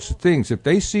all sorts of things. If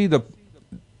they see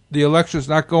the election's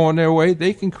not going their way,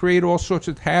 they can create all sorts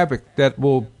of havoc that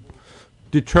will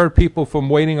deter people from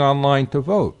waiting online to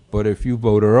vote. But if you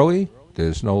vote early,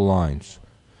 there's no lines.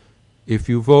 If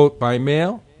you vote by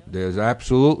mail, there's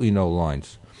absolutely no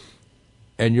lines.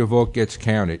 And your vote gets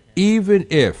counted. Even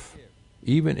if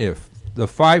the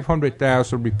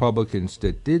 500,000 Republicans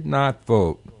that did not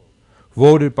vote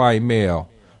voted by mail,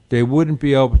 they wouldn't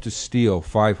be able to steal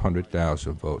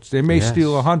 500,000 votes. They may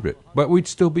steal 100, but we'd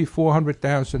still be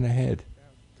 400,000 ahead.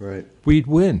 Right. We'd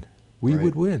win. We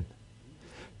would win.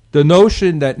 The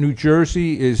notion that New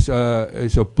Jersey is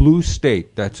a blue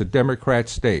state, that's a Democrat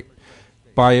state,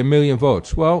 by 1 million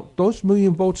votes. Well, those 1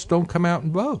 million votes don't come out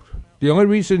and vote. The only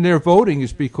reason they're voting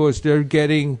is because they're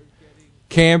getting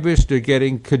canvassed, they're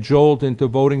getting cajoled into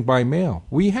voting by mail.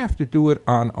 We have to do it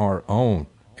on our own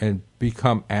and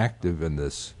become active in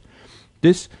this.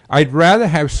 I'd rather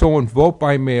have someone vote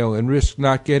by mail and risk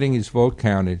not getting his vote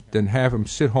counted than have him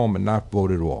sit home and not vote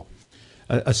at all.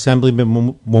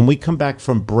 Assemblyman, when we come back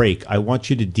from break, I want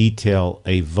you to detail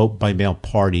a vote-by-mail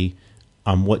party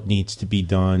on what needs to be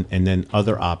done and then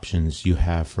other options you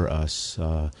have for us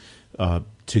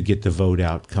to get the vote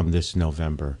out come this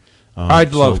November.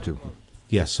 I'd love to.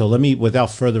 Yeah, so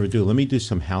without further ado, let me do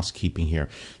some housekeeping here.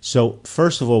 So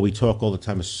first of all, we talk all the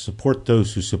time, support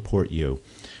those who support you.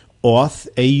 Auth,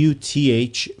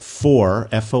 AUTH,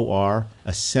 FOR,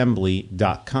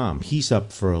 assembly.com. He's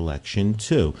up for election,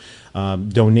 too.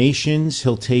 Donations,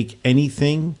 he'll take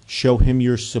anything. Show him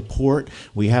your support.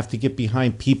 We have to get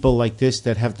behind people like this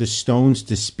that have the stones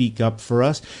to speak up for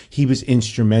us. He was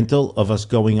instrumental of us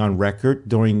going on record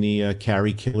during the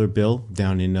Carrie Killer bill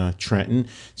down in Trenton.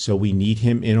 So we need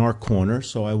him in our corner.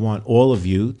 So I want all of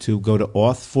you to go to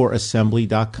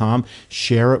auth4assembly.com,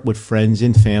 share it with friends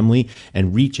and family,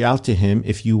 and reach out to him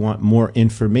if you want more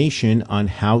information on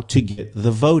how to get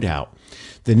the vote out.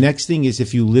 The next thing is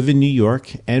if you live in New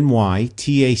York,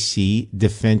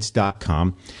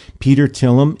 nytacdefense.com. Peter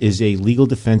Tillum is a legal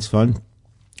defense fund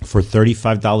for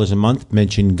 $35 a month.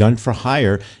 Mention Gun for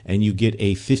Hire and you get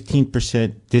a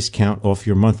 15% discount off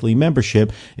your monthly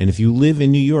membership. And if you live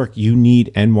in New York, you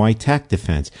need NY Tax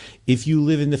Defense. If you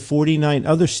live in the 49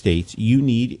 other states, you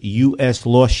need U.S.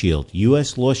 Law Shield.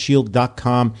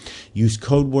 USLawShield.com. Use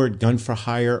code word Gun for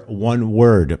Hire, one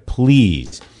word,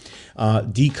 please.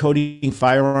 Decoding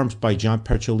Firearms by John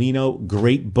Perciolino.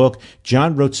 Great book.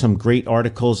 John wrote some great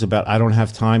articles about, I don't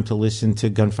have time to listen to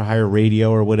Gun for Hire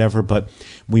radio or whatever, but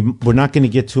we're not going to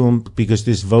get to him because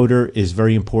this voter is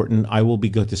very important. I will be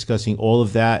discussing all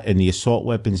of that and the assault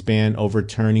weapons ban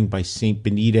overturning by St.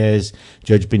 Benitez,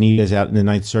 Judge Benitez out in the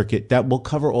Ninth Circuit. That we'll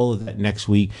cover all of that next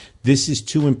week. This is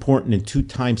too important and too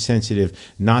time sensitive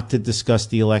not to discuss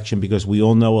the election because we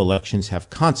all know elections have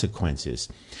consequences.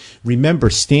 Remember,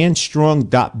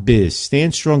 StandStrong.biz.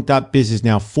 StandStrong.biz is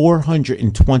now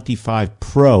 425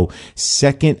 pro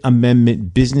Second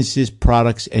Amendment businesses,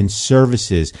 products, and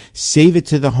services. Save it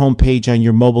to the homepage on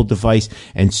your mobile device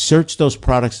and search those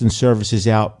products and services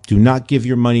out. Do not give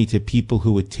your money to people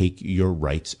who would take your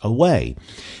rights away.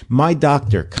 My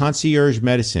Doctor, Concierge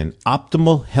Medicine,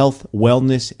 Optimal Health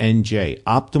Wellness NJ.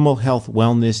 Optimal Health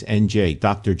Wellness NJ.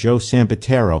 Dr. Joe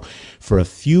Sambatero. For a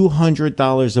few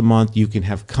 $100s a month, you can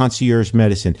have concierge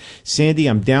medicine. Sandy,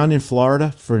 I'm down in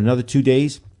Florida for another 2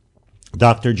 days.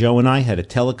 Dr. Joe and I had a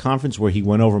teleconference where he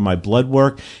went over my blood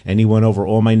work and he went over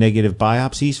all my negative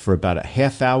biopsies for about a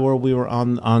half hour. We were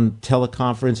on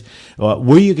teleconference. Where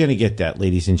are you going to get that,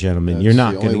 ladies and gentlemen? That's you're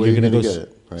not going to. You're going to go get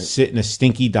it. Right. Sit in a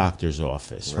stinky doctor's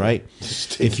office, right?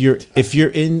 If you're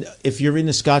in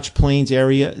the Scotch Plains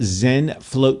area,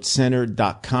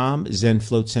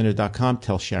 zenfloatcenter.com,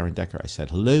 tell Sharon Decker I said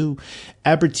hello.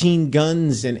 Abertine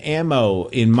Guns and Ammo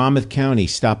in Monmouth County.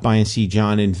 Stop by and see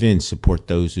John and Vince. Support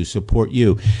those who support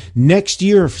you. Next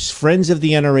year, Friends of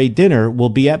the NRA dinner will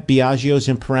be at Biagio's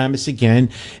in Paramus again,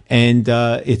 and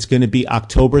it's going to be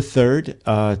October 3rd,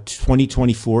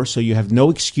 2024. So you have no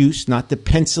excuse not to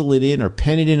pencil it in or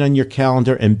pen it in on your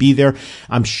calendar and be there.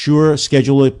 I'm sure,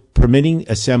 schedule permitting,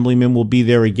 Assemblyman will be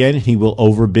there again, and he will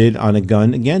overbid on a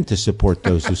gun again to support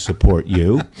those who support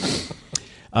you.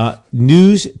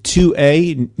 News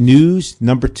 2A, news,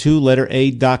 number 2, letter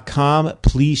A.com.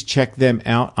 Please check them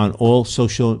out on all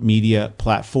social media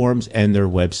platforms and their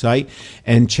website.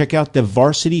 And check out the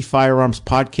Varsity Firearms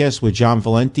podcast with John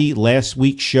Valenti. Last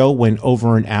week's show went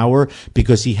over an hour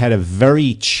because he had a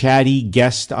very chatty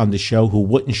guest on the show who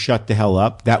wouldn't shut the hell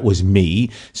up. That was me.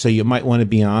 So you might want to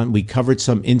be on. We covered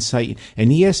some insight,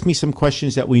 and he asked me some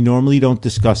questions that we normally don't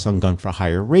discuss on Gun for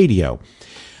Hire Radio.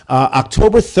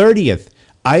 October 30th,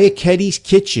 Iachetti's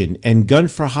Kitchen and Gun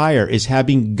for Hire is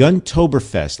having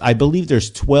Guntoberfest. I believe there's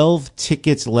 12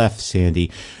 tickets left, Sandy,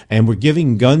 and we're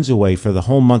giving guns away for the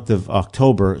whole month of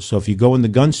October. So if you go in the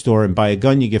gun store and buy a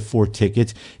gun, you get 4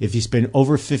 tickets. If you spend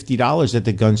over $50 at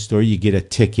the gun store, you get a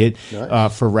ticket.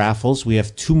 Nice. For raffles. We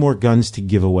have 2 more guns to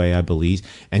give away, I believe.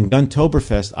 And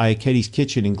Guntoberfest, Iachetti's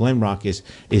Kitchen in Glen Rock is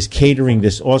catering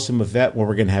this awesome event where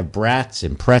we're going to have brats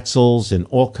and pretzels and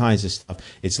all kinds of stuff.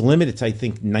 It's limited to, I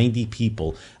think, 90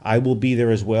 people. I will be there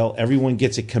as well. Everyone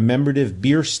gets a commemorative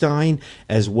beer stein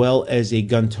as well as a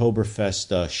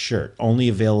Guntoberfest shirt. Only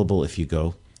available if you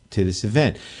go to this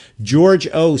event. George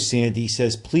O. Sandy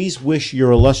says, please wish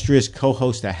your illustrious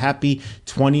co-host a happy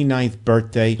 29th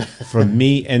birthday from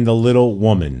me and the little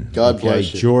woman. God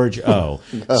bless you. George O.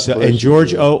 And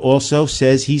George O. also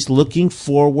says he's looking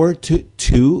forward to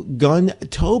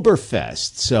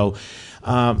Guntoberfest. So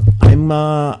I'm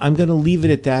going to leave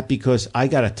it at that because I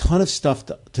got a ton of stuff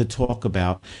to talk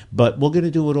about, but we're going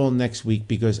to do it all next week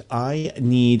because I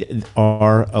need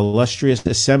our illustrious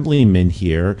assemblyman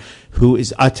here who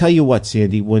is, I'll tell you what,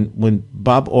 Sandy, when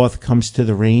Bob Orth comes to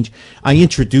the range, I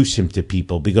introduce him to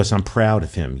people because I'm proud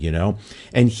of him,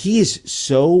 and he is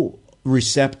so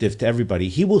receptive to everybody.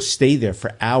 He will stay there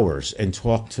for hours and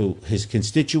talk to his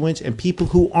constituents and people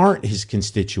who aren't his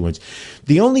constituents.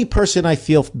 The only person I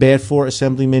feel bad for,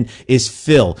 Assemblyman, is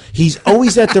Phil. He's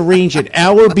always at the range an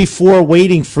hour before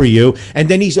waiting for you, and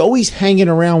then he's always hanging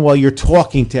around while you're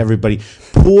talking to everybody.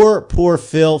 Poor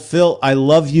Phil. Phil, I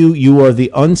love you. You are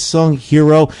the unsung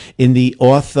hero in the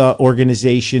Orth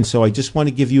organization, so I just want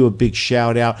to give you a big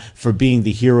shout out for being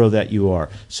the hero that you are.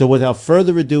 So without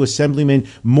further ado, Assemblyman,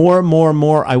 more.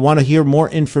 I want to hear more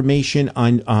information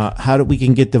on how we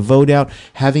can get the vote out,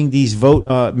 having these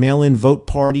mail-in vote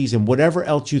parties, and whatever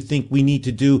else you think we need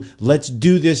to do. Let's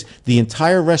do this. The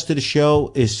entire rest of the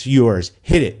show is yours.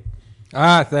 Hit it.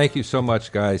 Thank you so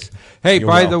much, guys. Hey,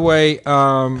 by the way,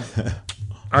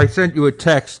 I sent you a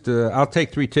text. I'll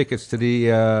take 3 tickets to the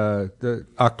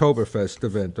Oktoberfest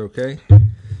event, okay?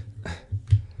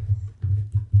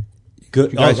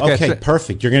 Good. Okay,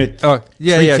 perfect. You're going to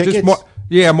yeah. Tickets?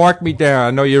 Just mark me down.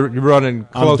 I know you're running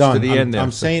close to the end there.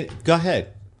 I'm saying, go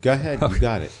ahead. Okay. You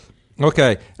got it.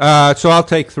 Okay. So I'll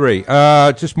take 3.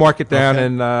 Just mark it down, okay.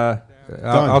 And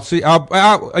I'll see.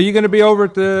 Are you going to be over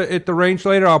at the range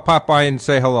later? I'll pop by and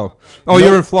say hello. Oh, nope,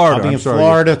 you're in Florida. I'll be in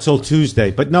Florida till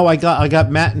Tuesday. But no, I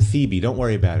got Matt and Phoebe. Don't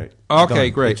worry about it. Okay,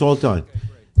 great. It's all done.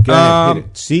 Go ahead, hit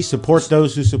it. See, support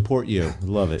those who support you.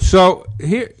 Love it. So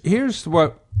here's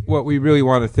what we really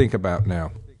want to think about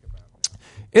now.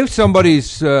 If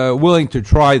somebody's willing to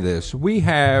try this, we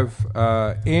have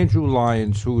Andrew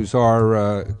Lyons, who's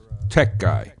our tech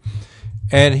guy,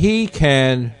 and he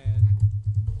can,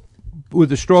 with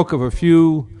the stroke of a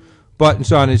few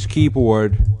buttons on his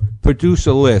keyboard, produce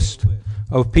a list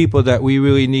of people that we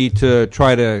really need to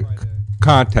try to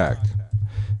contact.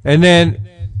 And then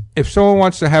if someone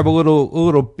wants to have a little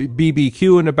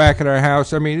BBQ in the back of their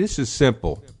house, I mean, this is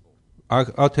simple.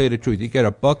 I'll tell you the truth. You get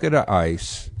a bucket of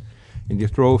ice, and you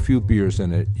throw a few beers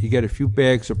in it. You get a few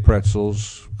bags of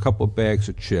pretzels, a couple of bags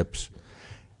of chips.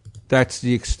 That's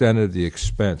the extent of the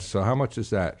expense. So how much is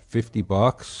that?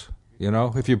 $50?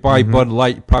 If you buy Bud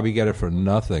Light, you probably get it for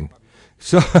nothing.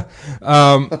 So,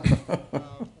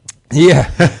 yeah.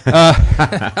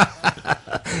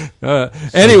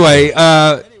 Anyway,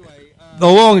 the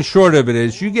long and short of it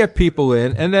is, you get people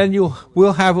in, and then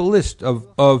we'll have a list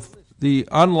of the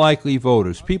unlikely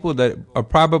voters, people that are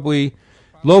probably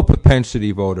low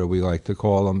propensity voter, we like to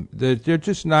call them. They're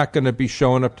just not going to be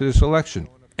showing up to this election.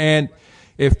 And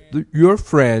if your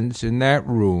friends in that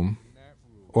room,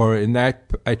 or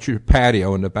at your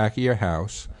patio in the back of your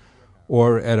house,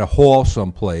 or at a hall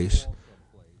someplace,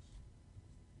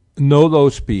 know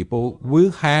those people,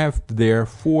 we'll have there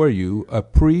for you a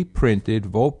pre-printed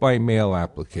vote-by-mail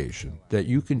application that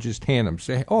you can just hand them.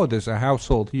 Say, oh, there's a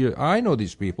household here. I know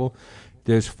these people.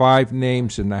 There's 5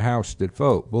 names in the house that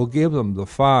vote. We'll give them the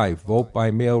 5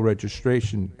 vote-by-mail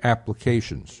registration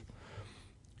applications.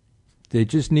 They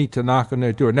just need to knock on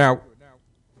their door. Now,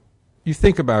 you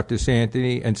think about this,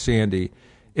 Anthony and Sandy.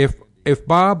 If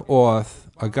Bob Orth,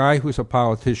 a guy who's a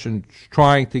politician,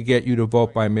 trying to get you to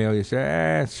vote by mail, you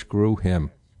say, screw him.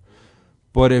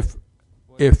 But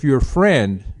if your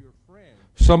friend,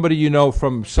 somebody you know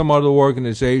from some other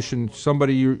organization,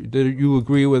 somebody that you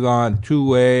agree with on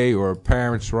 2A or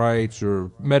parents' rights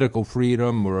or medical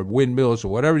freedom or windmills or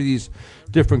whatever these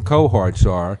different cohorts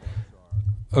are,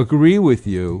 agree with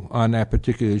you on that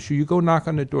particular issue, you go knock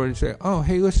on the door and say, "Oh,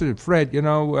 hey, listen, Fred,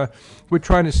 we're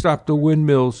trying to stop the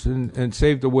windmills and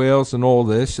save the whales and all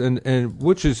this, and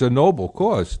which is a noble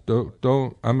cause.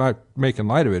 Don't I'm not making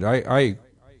light of it. I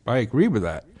agree with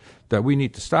that we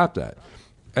need to stop that,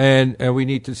 and we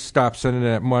need to stop sending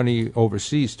that money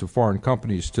overseas to foreign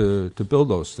companies to build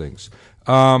those things."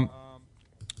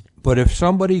 But if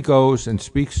somebody goes and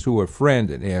speaks to a friend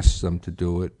and asks them to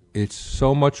do it, it's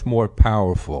so much more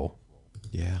powerful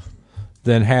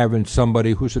than having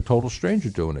somebody who's a total stranger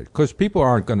doing it. Because people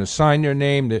aren't going to sign their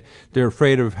name. They're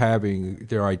afraid of having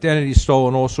their identity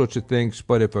stolen, all sorts of things.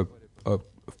 But if a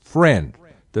friend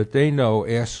that they know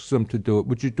asks them to do it,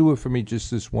 would you do it for me just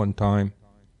this one time?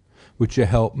 Would you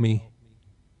help me?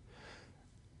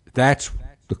 That's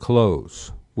the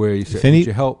close. Where you say, would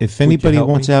you help? If anybody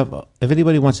wants to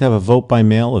have a vote by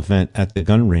mail event at the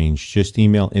gun range, just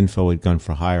email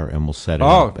info@gun4hire and we'll set it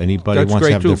up. Anybody wants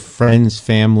to have their friends,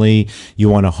 family, you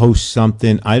want to host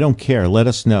something, I don't care. Let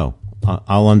us know.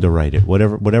 I'll underwrite it.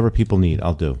 Whatever people need,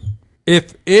 I'll do.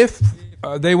 If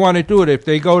they want to do it, if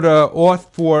they go to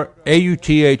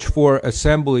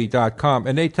auth4assembly.com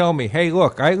and they tell me, "Hey,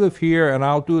 look, I live here and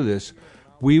I'll do this,"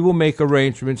 we will make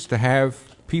arrangements to have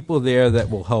people there that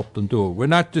will help them do it. We're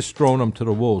not just throwing them to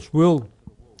the wolves.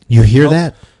 You hear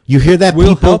that? You hear that,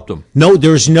 we'll people? Help them. No,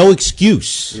 there's no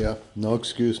excuse. Yeah, no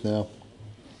excuse now.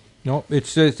 No,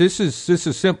 this is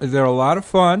simple. They're a lot of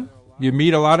fun. You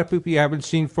meet a lot of people you haven't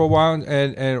seen for a while,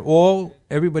 and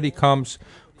everybody comes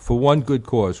for one good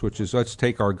cause, which is let's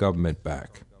take our government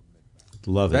back.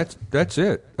 Love it. That's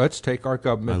it. Let's take our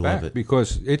government back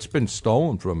because it's been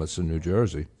stolen from us in New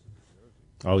Jersey.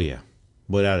 Oh yeah.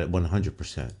 Without it,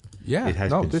 100%. Yeah, it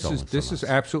has been stolen this is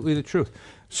absolutely the truth.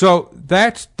 So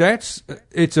that's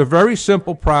it's a very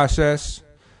simple process.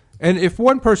 And if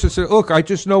one person says, "Look, I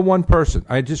just know one person.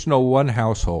 I just know one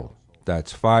household,"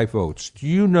 that's 5 votes. Do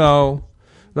you know?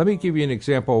 Let me give you an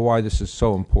example of why this is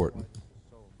so important.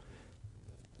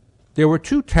 There were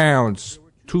 2 towns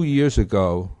 2 years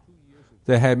ago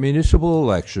that had municipal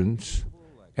elections,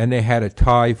 and they had a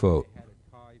tie vote.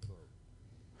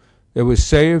 It was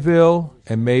Sayreville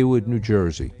and Maywood, New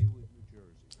Jersey.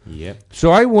 Yep.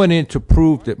 So I went in to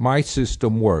prove that my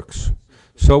system works.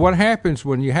 So what happens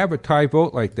when you have a tie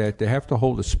vote like that, they have to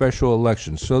hold a special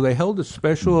election. So they held a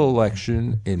special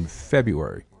election in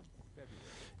February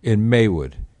in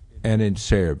Maywood and in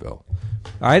Sayreville.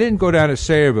 I didn't go down to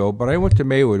Sayreville, but I went to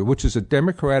Maywood, which is a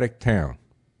Democratic town.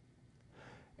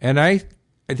 And I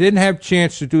didn't have a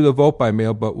chance to do the vote by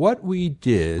mail, but what we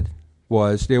did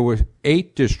was there were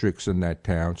 8 districts in that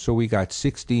town, so we got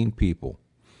 16 people.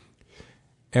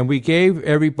 And we gave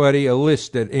everybody a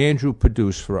list that Andrew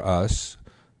produced for us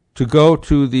to go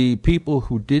to the people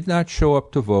who did not show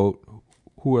up to vote,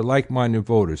 who were like-minded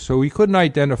voters. So we couldn't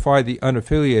identify the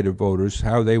unaffiliated voters,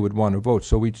 how they would want to vote.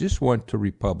 So we just went to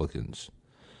Republicans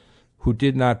who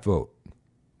did not vote.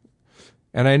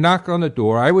 And I knocked on the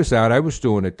door. I was out. I was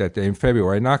doing it that day in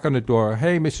February. I knock on the door.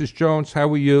 "Hey, Mrs. Jones, how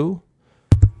are you?"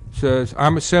 Says,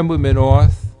 "I'm Assemblyman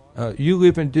Orth. You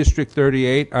live in District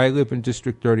 38. I live in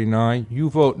District 39. You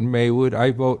vote in Maywood.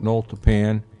 I vote in Old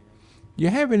Tappan. You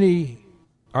have any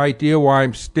idea why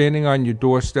I'm standing on your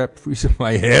doorstep freezing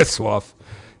my ass off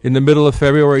in the middle of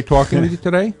February talking with you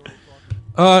today?"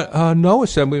 No,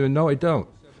 Assemblyman, no, I don't."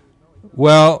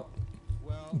 Well,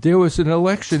 there was an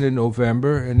election in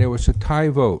November, and there was a tie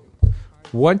vote.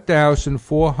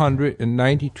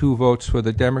 1,492 votes for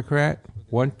the Democrat,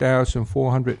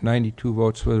 1,492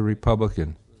 votes for the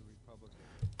Republican.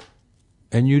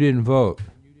 And you didn't vote.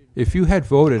 If you had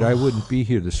voted, I wouldn't be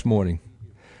here this morning.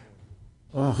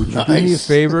 Oh, would you do me a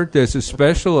favor? There's a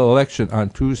special election on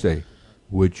Tuesday.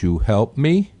 Would you help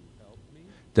me?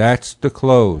 That's the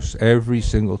close every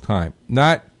single time.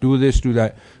 Not do this, do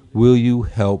that. Will you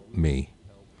help me?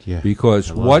 Yeah,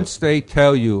 because once they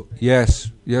tell you,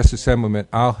 yes, Assemblyman,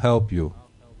 I'll help you,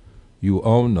 you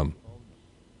own them.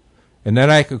 And then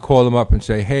I could call them up and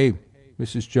say, "Hey,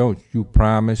 Mrs. Jones, you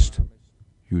promised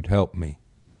you'd help me."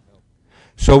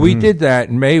 So we did that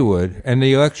in Maywood, and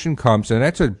the election comes, and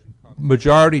that's a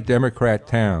majority Democrat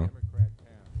town.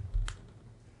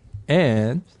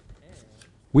 And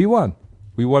we won.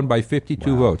 We won by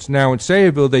 52 votes. Now, in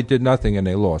Sayreville, they did nothing, and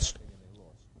they lost.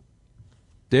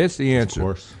 There's the answer. Of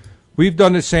course. We've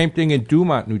done the same thing in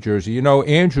Dumont, New Jersey. You know,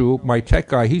 Andrew, my tech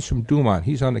guy, he's from Dumont.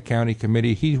 He's on the county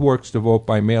committee. He works the vote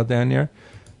by mail down there.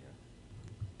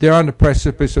 They're on the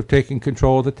precipice of taking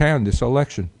control of the town this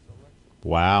election.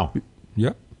 Wow.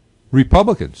 Yep.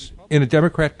 Republicans in a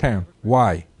Democrat town.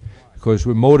 Why? Because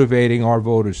we're motivating our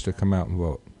voters to come out and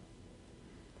vote.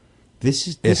 This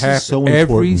is so important.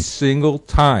 Every single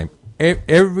time.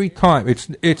 every time.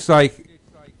 It's like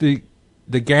the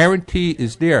guarantee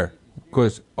is there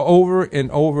because over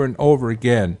and over and over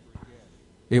again,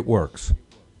 it works.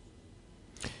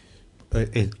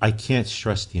 I can't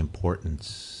stress the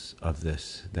importance of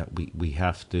this, that we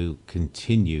have to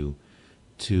continue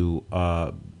to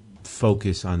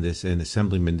focus on this. And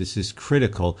Assemblyman, this is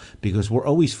critical because we're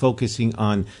always focusing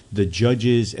on the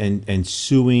judges and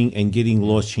suing and getting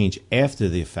laws changed after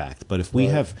the fact. But if we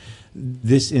have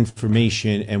this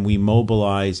information and we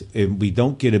mobilize and we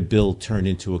don't get a bill turned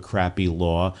into a crappy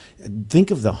law,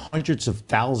 think of the hundreds of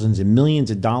thousands and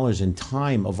millions of dollars in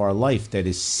time of our life that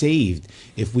is saved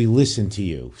if we listen to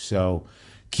you. So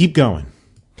keep going.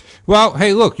 Well,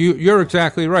 hey, look, you're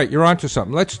exactly right. You're onto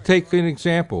something. Let's take an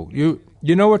example.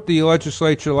 You know what the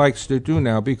legislature likes to do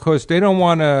now, because they don't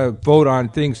want to vote on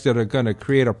things that are going to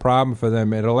create a problem for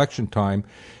them at election time.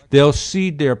 They'll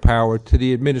cede their power to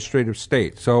the administrative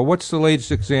state. So what's the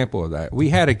latest example of that? We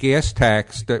had a gas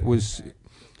tax that was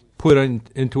put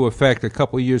into effect a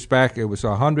couple of years back. It was a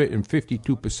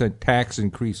 152% tax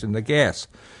increase in the gas.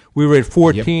 We were at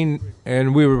 14,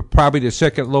 and we were probably the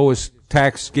second lowest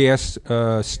tax gas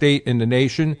state in the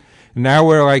nation. Now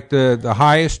we're like the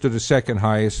highest or the second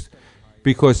highest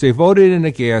because they voted in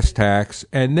a gas tax,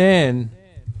 and then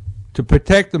to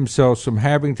protect themselves from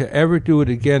having to ever do it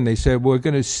again, they said, we're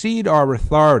going to cede our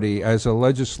authority as a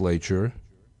legislature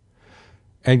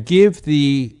and give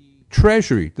the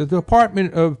Treasury, the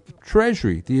Department of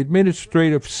Treasury, the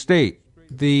administrative state,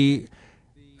 the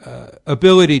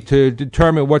ability to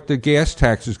determine what the gas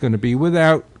tax is going to be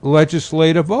without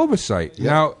legislative oversight. Yep.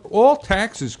 Now, all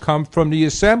taxes come from the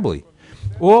Assembly.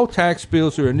 All tax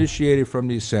bills are initiated from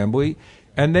the Assembly,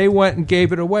 and they went and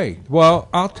gave it away. Well,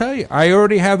 I'll tell you, I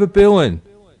already have a bill in.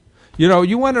 You know,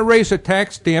 you want to raise a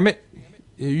tax, damn it,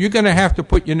 you're going to have to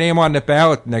put your name on the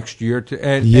ballot next year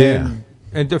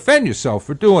and defend yourself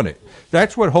for doing it.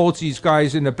 That's what holds these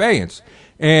guys in abeyance.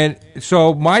 And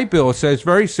so my bill says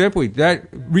very simply that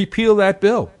repeal that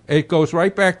bill. It goes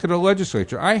right back to the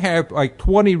legislature. I have like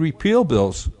 20 repeal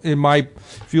bills in my.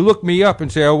 If you look me up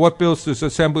and say, "Oh, what bills does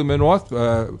Assemblyman Orth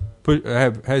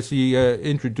has he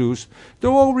introduced?" They're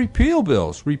all repeal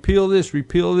bills. Repeal this.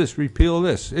 Repeal this. Repeal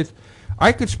this.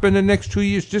 I could spend the next 2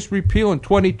 years just repealing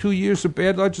 22 years of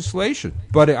bad legislation,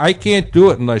 but I can't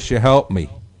do it unless you help me.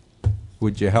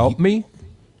 Would you help me?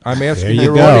 I'm asking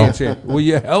your audience here. Will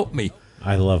you help me?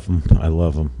 I love him. I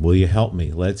love him. Will you help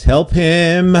me? Let's help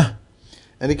him.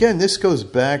 And again, this goes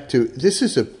back to, this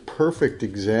is a perfect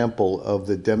example of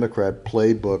the Democrat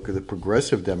playbook, or the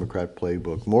progressive Democrat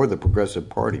playbook, more the Progressive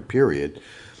Party, period.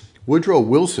 Woodrow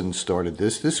Wilson started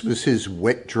this. This was his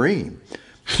wet dream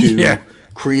to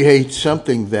create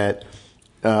something that,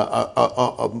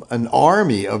 an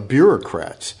army of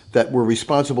bureaucrats that were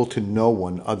responsible to no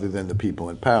one other than the people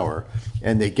in power.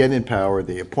 And they get in power,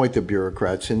 they appoint the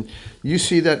bureaucrats, and you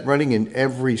see that running in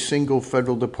every single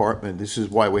federal department. This is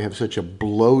why we have such a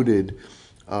bloated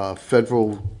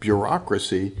federal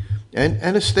bureaucracy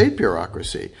and a state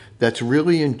bureaucracy that's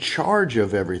really in charge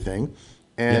of everything.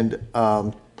 And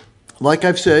like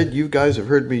I've said, you guys have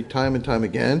heard me time and time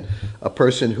again, a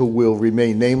person who will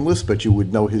remain nameless, but you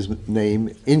would know his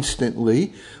name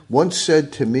instantly, once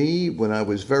said to me when I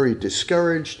was very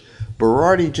discouraged,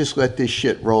 Berardi, just let this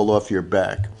shit roll off your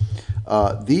back.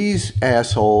 These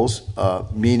assholes,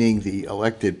 meaning the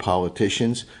elected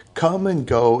politicians, come and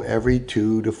go every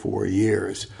 2 to 4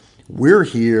 years. We're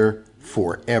here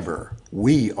forever.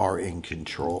 We are in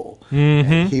control.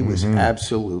 Mm-hmm. And he was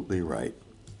absolutely right.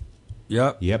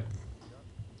 Yep.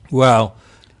 Well,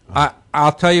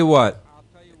 I'll tell you what.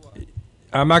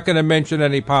 I'm not going to mention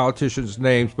any politicians'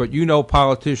 names, but you know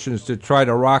politicians that try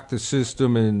to rock the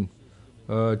system and,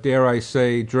 dare I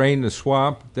say, drain the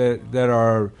swamp, that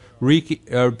are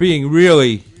being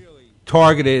really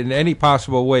targeted in any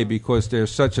possible way because they're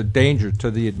such a danger to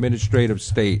the administrative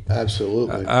state.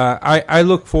 Absolutely. I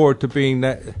look forward to being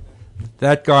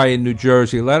that guy in New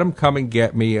Jersey. Let him come and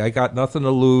get me. I got nothing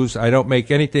to lose. I don't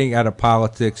make anything out of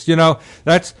politics. You know,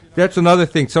 that's another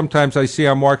thing. Sometimes I see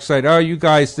on Mark's site, oh, you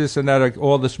guys, this and that,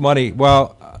 all this money.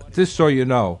 Well, just so you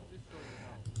know,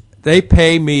 they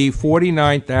pay me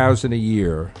 $49,000 a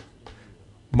year.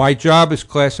 My job is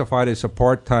classified as a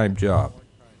part-time job.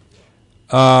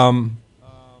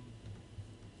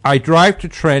 I drive to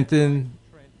Trenton.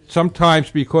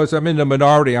 Sometimes because I'm in the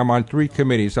minority, I'm on 3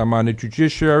 committees. I'm on the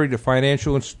Judiciary, the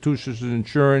Financial Institutions and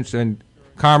Insurance, and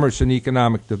Commerce and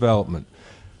Economic Development.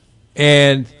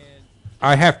 And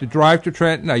I have to drive to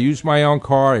Trenton. I use my own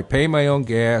car. I pay my own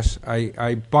gas.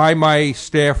 I buy my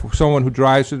staff someone who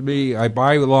drives with me. I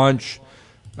buy lunch.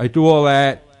 I do all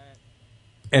that.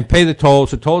 and pay the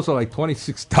tolls. The tolls are like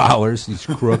 $26. These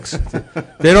crooks.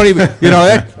 They don't even,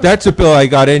 that's a bill I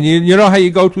got in. You know how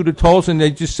you go through the tolls and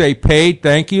they just say paid,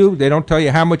 thank you. They don't tell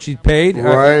you how much you paid.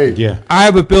 Right. Yeah. I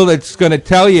have a bill that's going to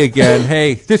tell you again,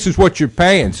 hey, this is what you're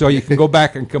paying, so you can go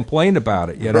back and complain about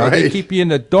it. They Right. keep you in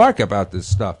the dark about this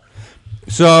stuff.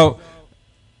 So.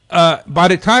 By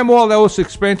the time all those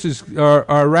expenses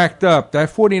are racked up, that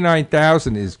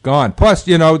 $49,000 is gone. Plus,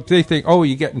 they think, oh,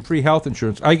 you're getting free health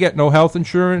insurance. I get no health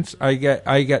insurance. I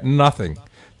get nothing.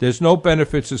 There's no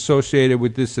benefits associated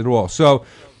with this at all. So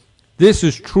this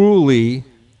is truly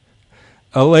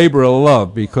a labor of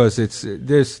love because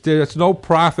there's no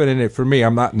profit in it for me.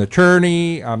 I'm not an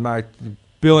attorney. I'm not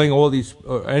billing all these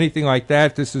or anything like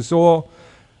that. This is all.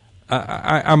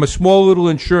 I'm a small little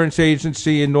insurance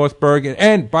agency in North Bergen.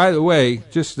 And, by the way,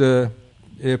 just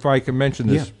if I can mention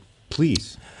this. Yeah,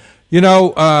 please.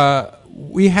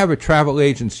 We have a travel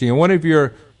agency, and one of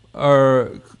your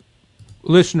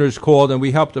listeners called, and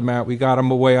we helped him out. We got him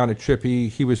away on a trip.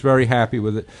 He was very happy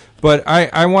with it. But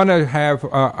I want to have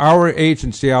our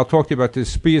agency, I'll talk to you about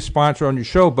this, be a sponsor on your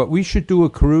show, but we should do a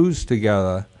cruise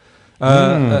together.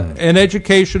 An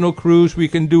educational cruise. We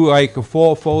can do like a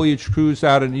fall foliage cruise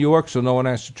out in New York so no one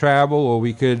has to travel, or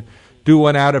we could do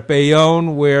one out at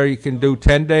Bayonne where you can do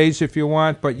 10 days if you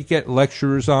want, but you get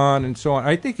lecturers on and so on.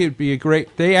 I think it'd be a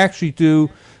great, they actually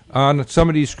do, on some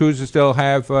of these cruises, they'll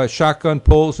have shotgun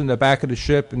pulls in the back of the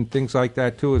ship and things like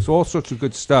that too. It's all sorts of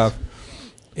good stuff.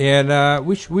 And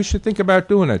we should think about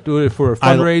doing it. Do it for a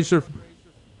fundraiser.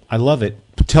 I love it.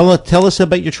 Tell us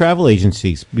about your travel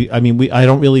agencies. I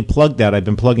don't really plug that. I've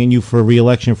been plugging you for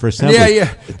re-election for Assembly.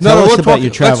 Yeah. Tell us about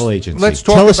your travel agency. Let's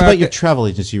talk Tell us about your travel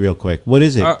agency real quick. What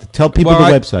is it? Tell people the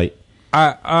website.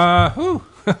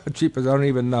 Jeepers, I don't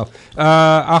even know.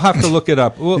 I'll have to look it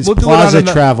up. We'll do Plaza it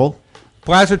on Travel.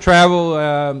 Plaza Travel.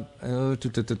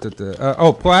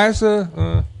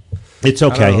 Plaza. It's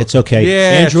okay. It's okay.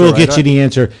 Yeah, Andrew will get you the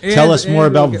answer. Tell us more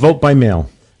about vote by mail.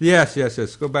 Yes.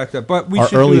 Go back there. But we Our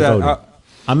should early do that. voting.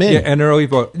 I'm in. Yeah, and early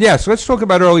vote. Yes, let's talk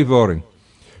about early voting.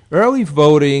 Early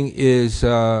voting is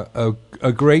a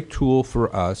great tool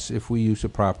for us if we use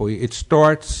it properly. It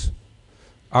starts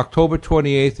October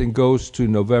 28th and goes to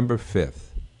November 5th.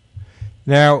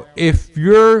 Now, if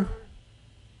your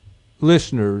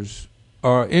listeners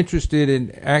are interested in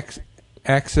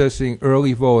accessing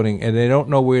early voting and they don't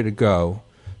know where to go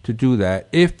to do that,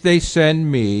 if they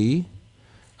send me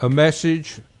a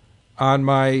message on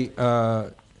my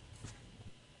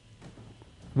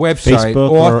website,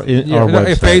 Facebook or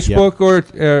website,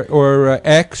 Facebook or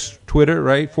X, Twitter,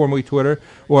 right, formerly Twitter,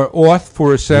 or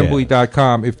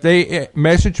authforassembly.com. If they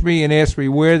message me and ask me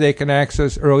where they can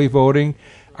access early voting,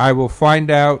 I will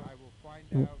find out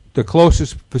the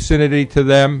closest vicinity to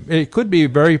them. It could be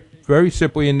very, very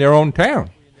simply in their own town,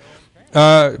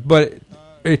 but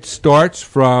it starts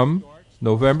from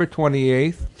November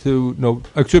 28th to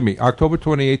October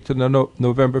 28th to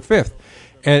November 5th.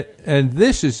 And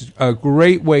this is a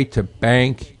great way to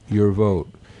bank your vote.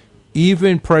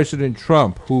 Even President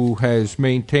Trump, who has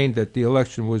maintained that the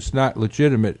election was not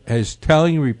legitimate, is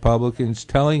telling Republicans,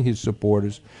 telling his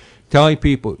supporters, telling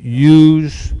people,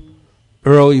 use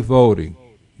early voting,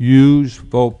 use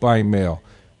vote by mail.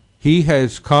 He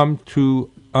has come to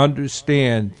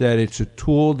understand that it's a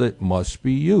tool that must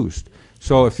be used.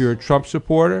 So if you're a Trump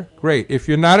supporter, great. If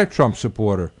you're not a Trump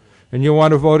supporter, and you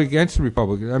want to vote against the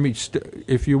Republicans,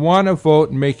 if you want to vote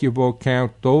and make your vote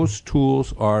count, those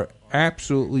tools are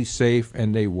absolutely safe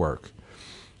and they work.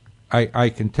 I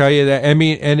can tell you that. And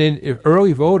in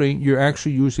early voting, you're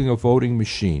actually using a voting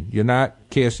machine. You're not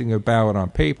casting a ballot on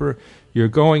paper. You're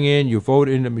going in, you vote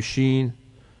in the machine.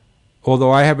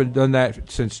 Although I haven't done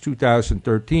that since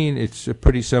 2013, it's a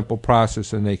pretty simple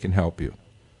process and they can help you.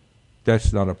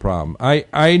 That's not a problem.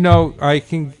 I know I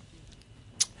can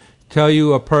tell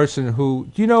you a person who,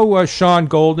 do you know Sean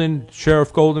Golden,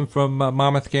 Sheriff Golden from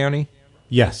Monmouth County?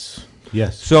 Yes.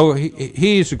 So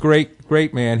he is a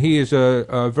great man. He is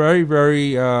a very,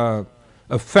 very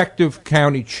effective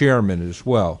county chairman as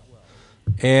well.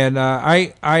 And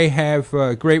I have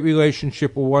a great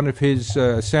relationship with one of his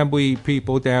assembly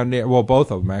people down there, well,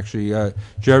 both of them actually,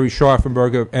 Jerry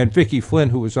Scharfenberger and Vicki Flynn,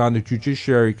 who was on the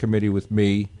Judiciary Committee with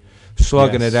me,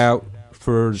 slugging it out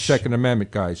for the Second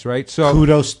Amendment guys, right? So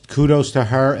kudos to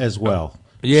her as well.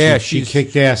 Yeah, she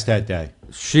kicked ass that day.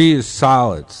 She is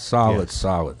solid.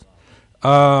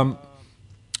 But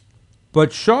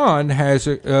Sean has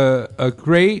a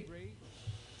great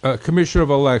commissioner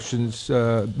of elections,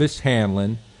 Miss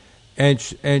Hanlon,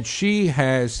 and she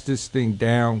has this thing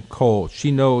down cold.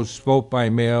 She knows vote by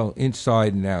mail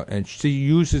inside and out, and she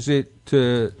uses it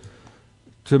to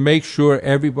to make sure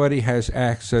everybody has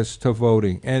access to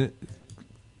voting. And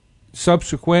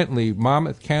subsequently,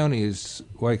 Monmouth County is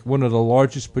like one of the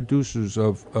largest producers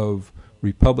of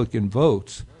Republican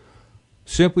votes,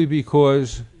 simply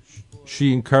because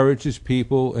she encourages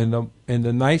people in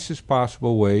the nicest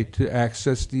possible way to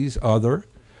access these other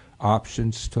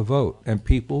options to vote, and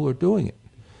people are doing it.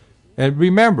 And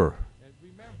remember,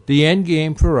 the end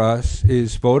game for us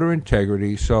is voter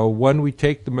integrity, so when we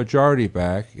take the majority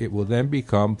back, it will then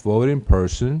become vote in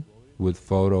person with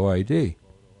photo ID.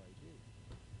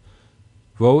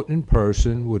 Vote in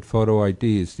person with photo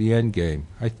ID is the end game.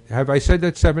 Have I said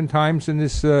that 7 times in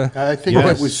this? I think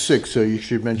that was 6, so you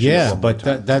should mention it. Yeah, one more but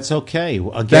time. that's okay.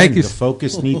 Again, Thank you. the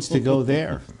focus needs to go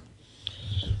there.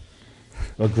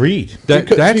 Agreed.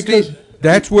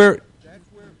 That's where.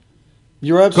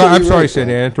 You're absolutely I'm sorry, right,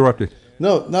 Sandy, I interrupted.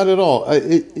 No, not at all.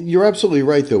 You're absolutely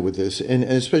right, though, with this, and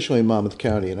especially in Monmouth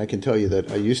County. And I can tell you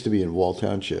that I used to be in Wall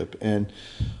Township, and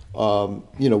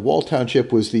Wall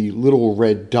Township was the little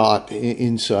red dot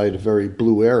inside a very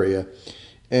blue area,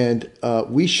 and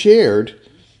we shared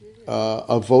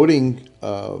a voting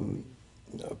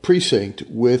precinct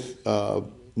with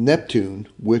Neptune,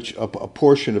 which a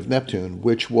portion of Neptune,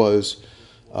 which was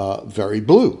very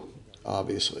blue,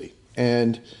 obviously,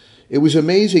 and it was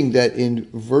amazing that in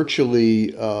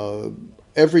virtually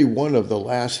every one of the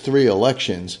last 3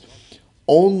 elections,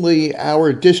 only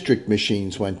our district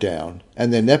machines went down,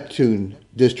 and the Neptune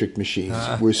district machines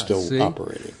were still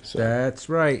operating. So. That's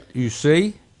right. You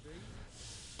see?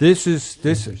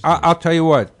 I'll tell you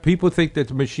what. People think that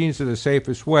the machines are the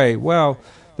safest way. Well,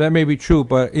 that may be true,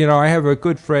 but, I have a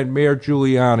good friend, Mayor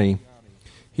Giuliani.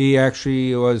 He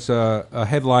actually was a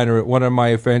headliner at one of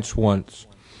my events once.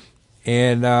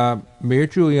 And Mayor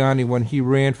Giuliani, when he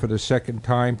ran for the second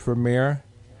time for mayor,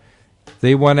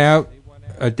 they went out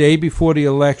a day before the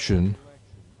election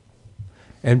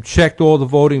and checked all the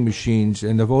voting machines,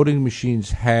 and the voting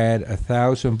machines had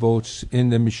 1,000 votes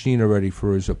in the machine already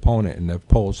for his opponent, and the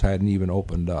polls hadn't even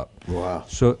opened up. Wow.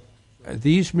 So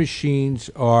these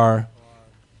machines are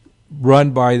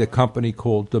run by the company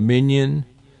called Dominion.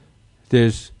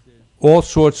 There's all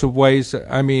sorts of ways.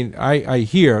 I mean, I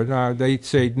hear now they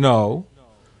say no,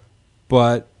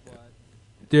 but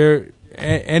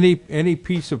any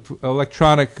piece of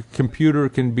electronic computer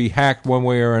can be hacked one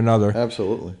way or another.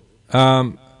 Absolutely.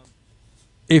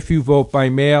 If you vote by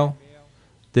mail,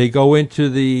 they go into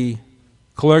the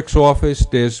clerk's office.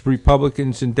 There's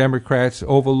Republicans and Democrats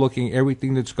overlooking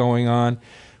everything that's going on.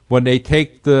 When they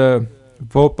take the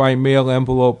vote by mail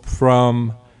envelope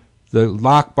from the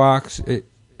lockbox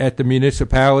at the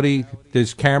municipality,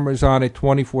 there's cameras on it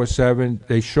 24/7.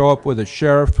 They show up with a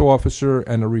sheriff's officer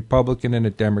and a Republican and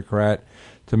a Democrat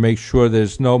to make sure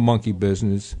there's no monkey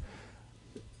business.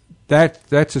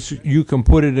 You can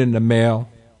put it in the mail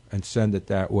and send it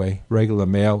that way, regular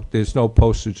mail. There's no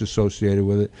postage associated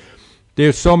with it.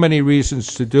 There's so many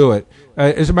reasons to do it.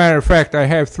 As a matter of fact, I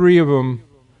have 3 of them.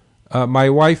 My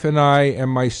wife and I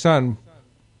and my son,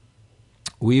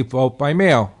 we vote by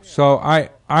mail. So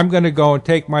I'm going to go and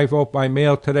take my vote by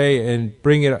mail today and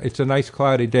bring it. It's a nice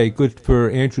cloudy day. Good for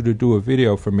Andrew to do a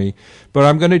video for me. But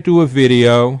I'm going to do a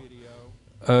video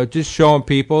just showing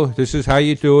people this is how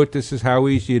you do it. This is how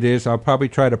easy it is. I'll probably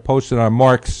try to post it on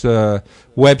Mark's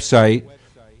website.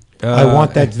 I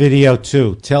want that video,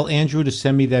 too. Tell Andrew to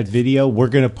send me that video. We're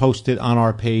going to post it on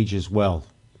our page as well.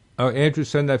 Andrew,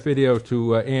 send that video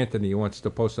to Anthony. He wants to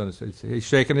post on his. He's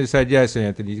shaking his head. Yes,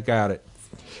 Anthony, you got it.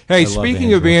 Hey,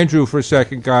 speaking of Andrew for a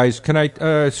second, guys, can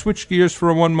I switch gears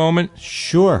for one moment?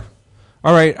 Sure.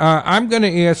 All right, I'm going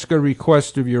to ask a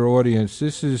request of your audience.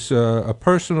 This is a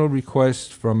personal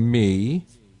request from me.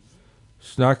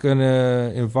 It's not going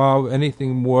to involve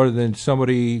anything more than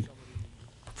somebody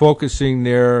focusing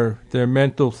their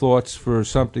mental thoughts for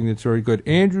something that's very good.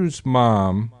 Andrew's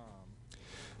mom,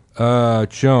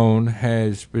 Joan,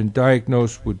 has been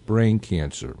diagnosed with brain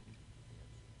cancer.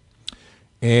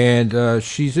 And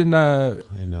she's in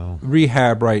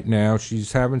rehab right now.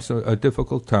 She's having a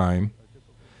difficult time.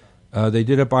 They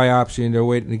did a biopsy, and they're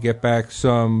waiting to get back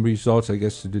some results, I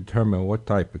guess, to determine what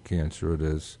type of cancer it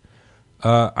is.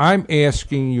 I'm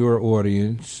asking your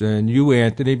audience, and you,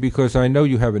 Anthony, because I know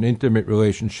you have an intimate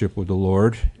relationship with the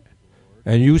Lord,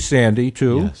 and you, Sandy,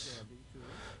 too, yes,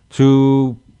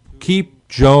 to keep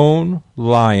Joan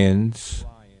Lyons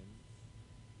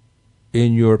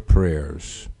in your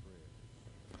prayers.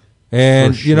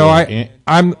 And sure.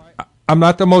 I'm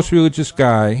not the most religious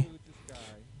guy,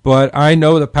 but I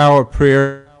know the power of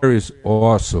prayer is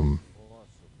awesome.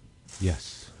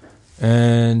 Yes.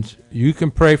 And you can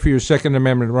pray for your Second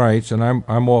Amendment rights, and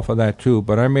I'm all for that too.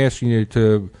 But I'm asking you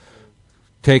to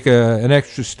take an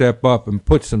extra step up and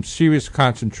put some serious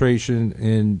concentration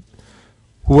in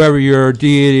whoever your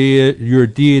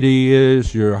deity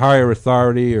is, your higher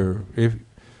authority, or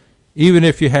even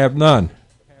if you have none.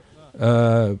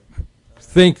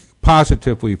 Think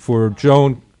positively for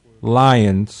Joan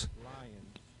Lyons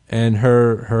and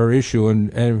her issue,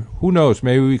 and who knows,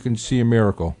 maybe we can see a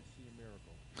miracle.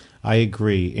 I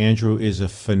agree. Andrew is a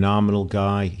phenomenal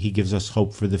guy. He gives us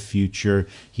hope for the future.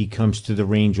 He comes to the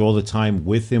range all the time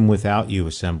with and without you,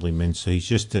 Assemblyman. So he's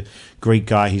just a great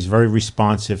guy. He's very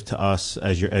responsive to us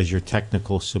as your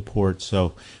technical support.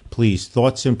 So please,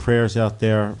 thoughts and prayers out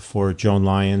there for Joan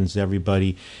Lyons,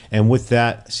 everybody. And with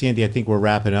that, Sandy, I think we're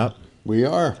wrapping up. We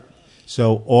are.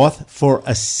 So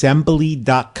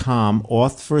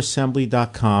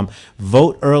authforassembly.com,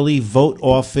 vote early, vote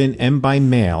often, and by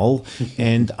mail.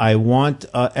 And I want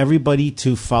everybody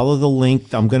to follow the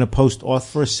link. I'm going to post Auth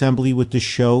for Assembly with the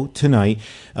show tonight.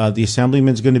 The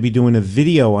Assemblyman's going to be doing a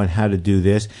video on how to do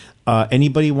this.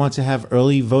 Anybody wants to have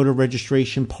early voter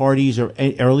registration parties or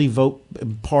early vote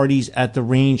parties at the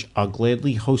range, I'll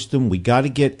gladly host them. We got to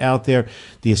get out there.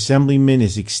 The Assemblyman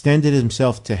has extended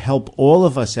himself to help all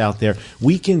of us out there.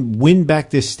 We can win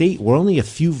back this state. We're only a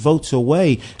few votes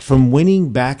away from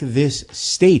winning back this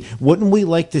state. Wouldn't we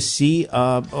like to see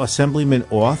Assemblyman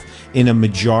Auth in a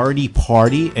majority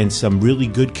party and some really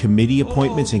good committee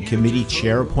appointments and committee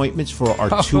chair appointments for our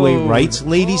 2A rights,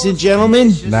 ladies and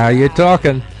gentlemen? Now you're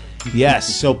talking.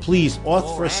 Yes, so please,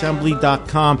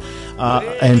 authforassembly.com,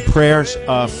 and prayers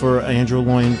for Andrew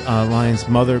Lyons'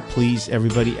 mother, please,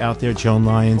 everybody out there, Joan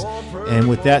Lyons. And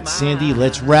with that, Sandy,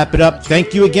 let's wrap it up.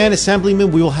 Thank you again, Assemblyman.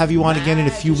 We will have you on again in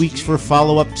a few weeks for a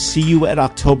follow-up. See you at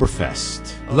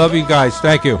Oktoberfest. Love you guys.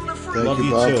 Thank you. Thank you,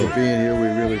 Bob, for being here. We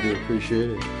really do appreciate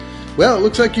it. Well, it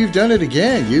looks like you've done it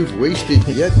again. You've wasted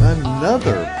yet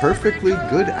another perfectly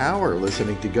good hour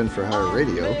listening to Gun for Hire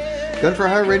Radio. Gun for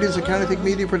Hire Radio is a Counterthink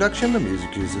media production. The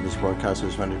music used in this broadcast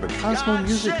was funded by Cosmo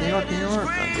Music, New York, New York.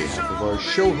 On behalf of our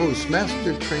show host,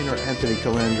 master trainer Anthony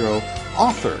Calandro,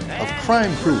 author of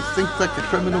Crime Proof, Think Like a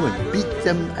Criminal and Beat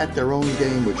Them at Their Own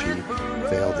Game, which he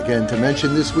failed again to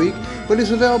mention this week, but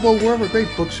is available wherever great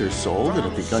books are sold, and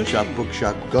at the Gun Shop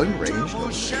Bookshop Gun Range, known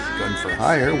as Gun for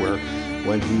Hire, where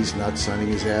when he's not sunning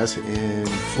his ass in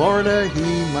Florida,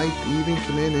 he might even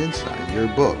come in and sign your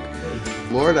book.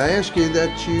 Lord, I ask you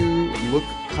that you look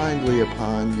kindly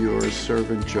upon your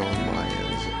servant Joan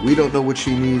Lyons. We don't know what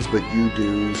she needs, but you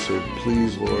do, so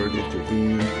please, Lord,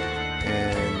 intervene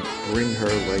and bring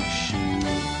her like she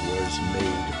was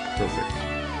made perfect.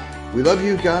 We love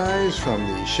you guys from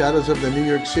the shadows of the New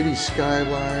York City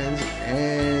skylines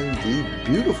and the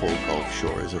beautiful Gulf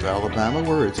shores of Alabama,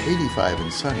 where it's 85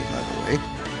 and sunny, by the way.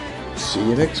 See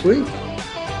you next week.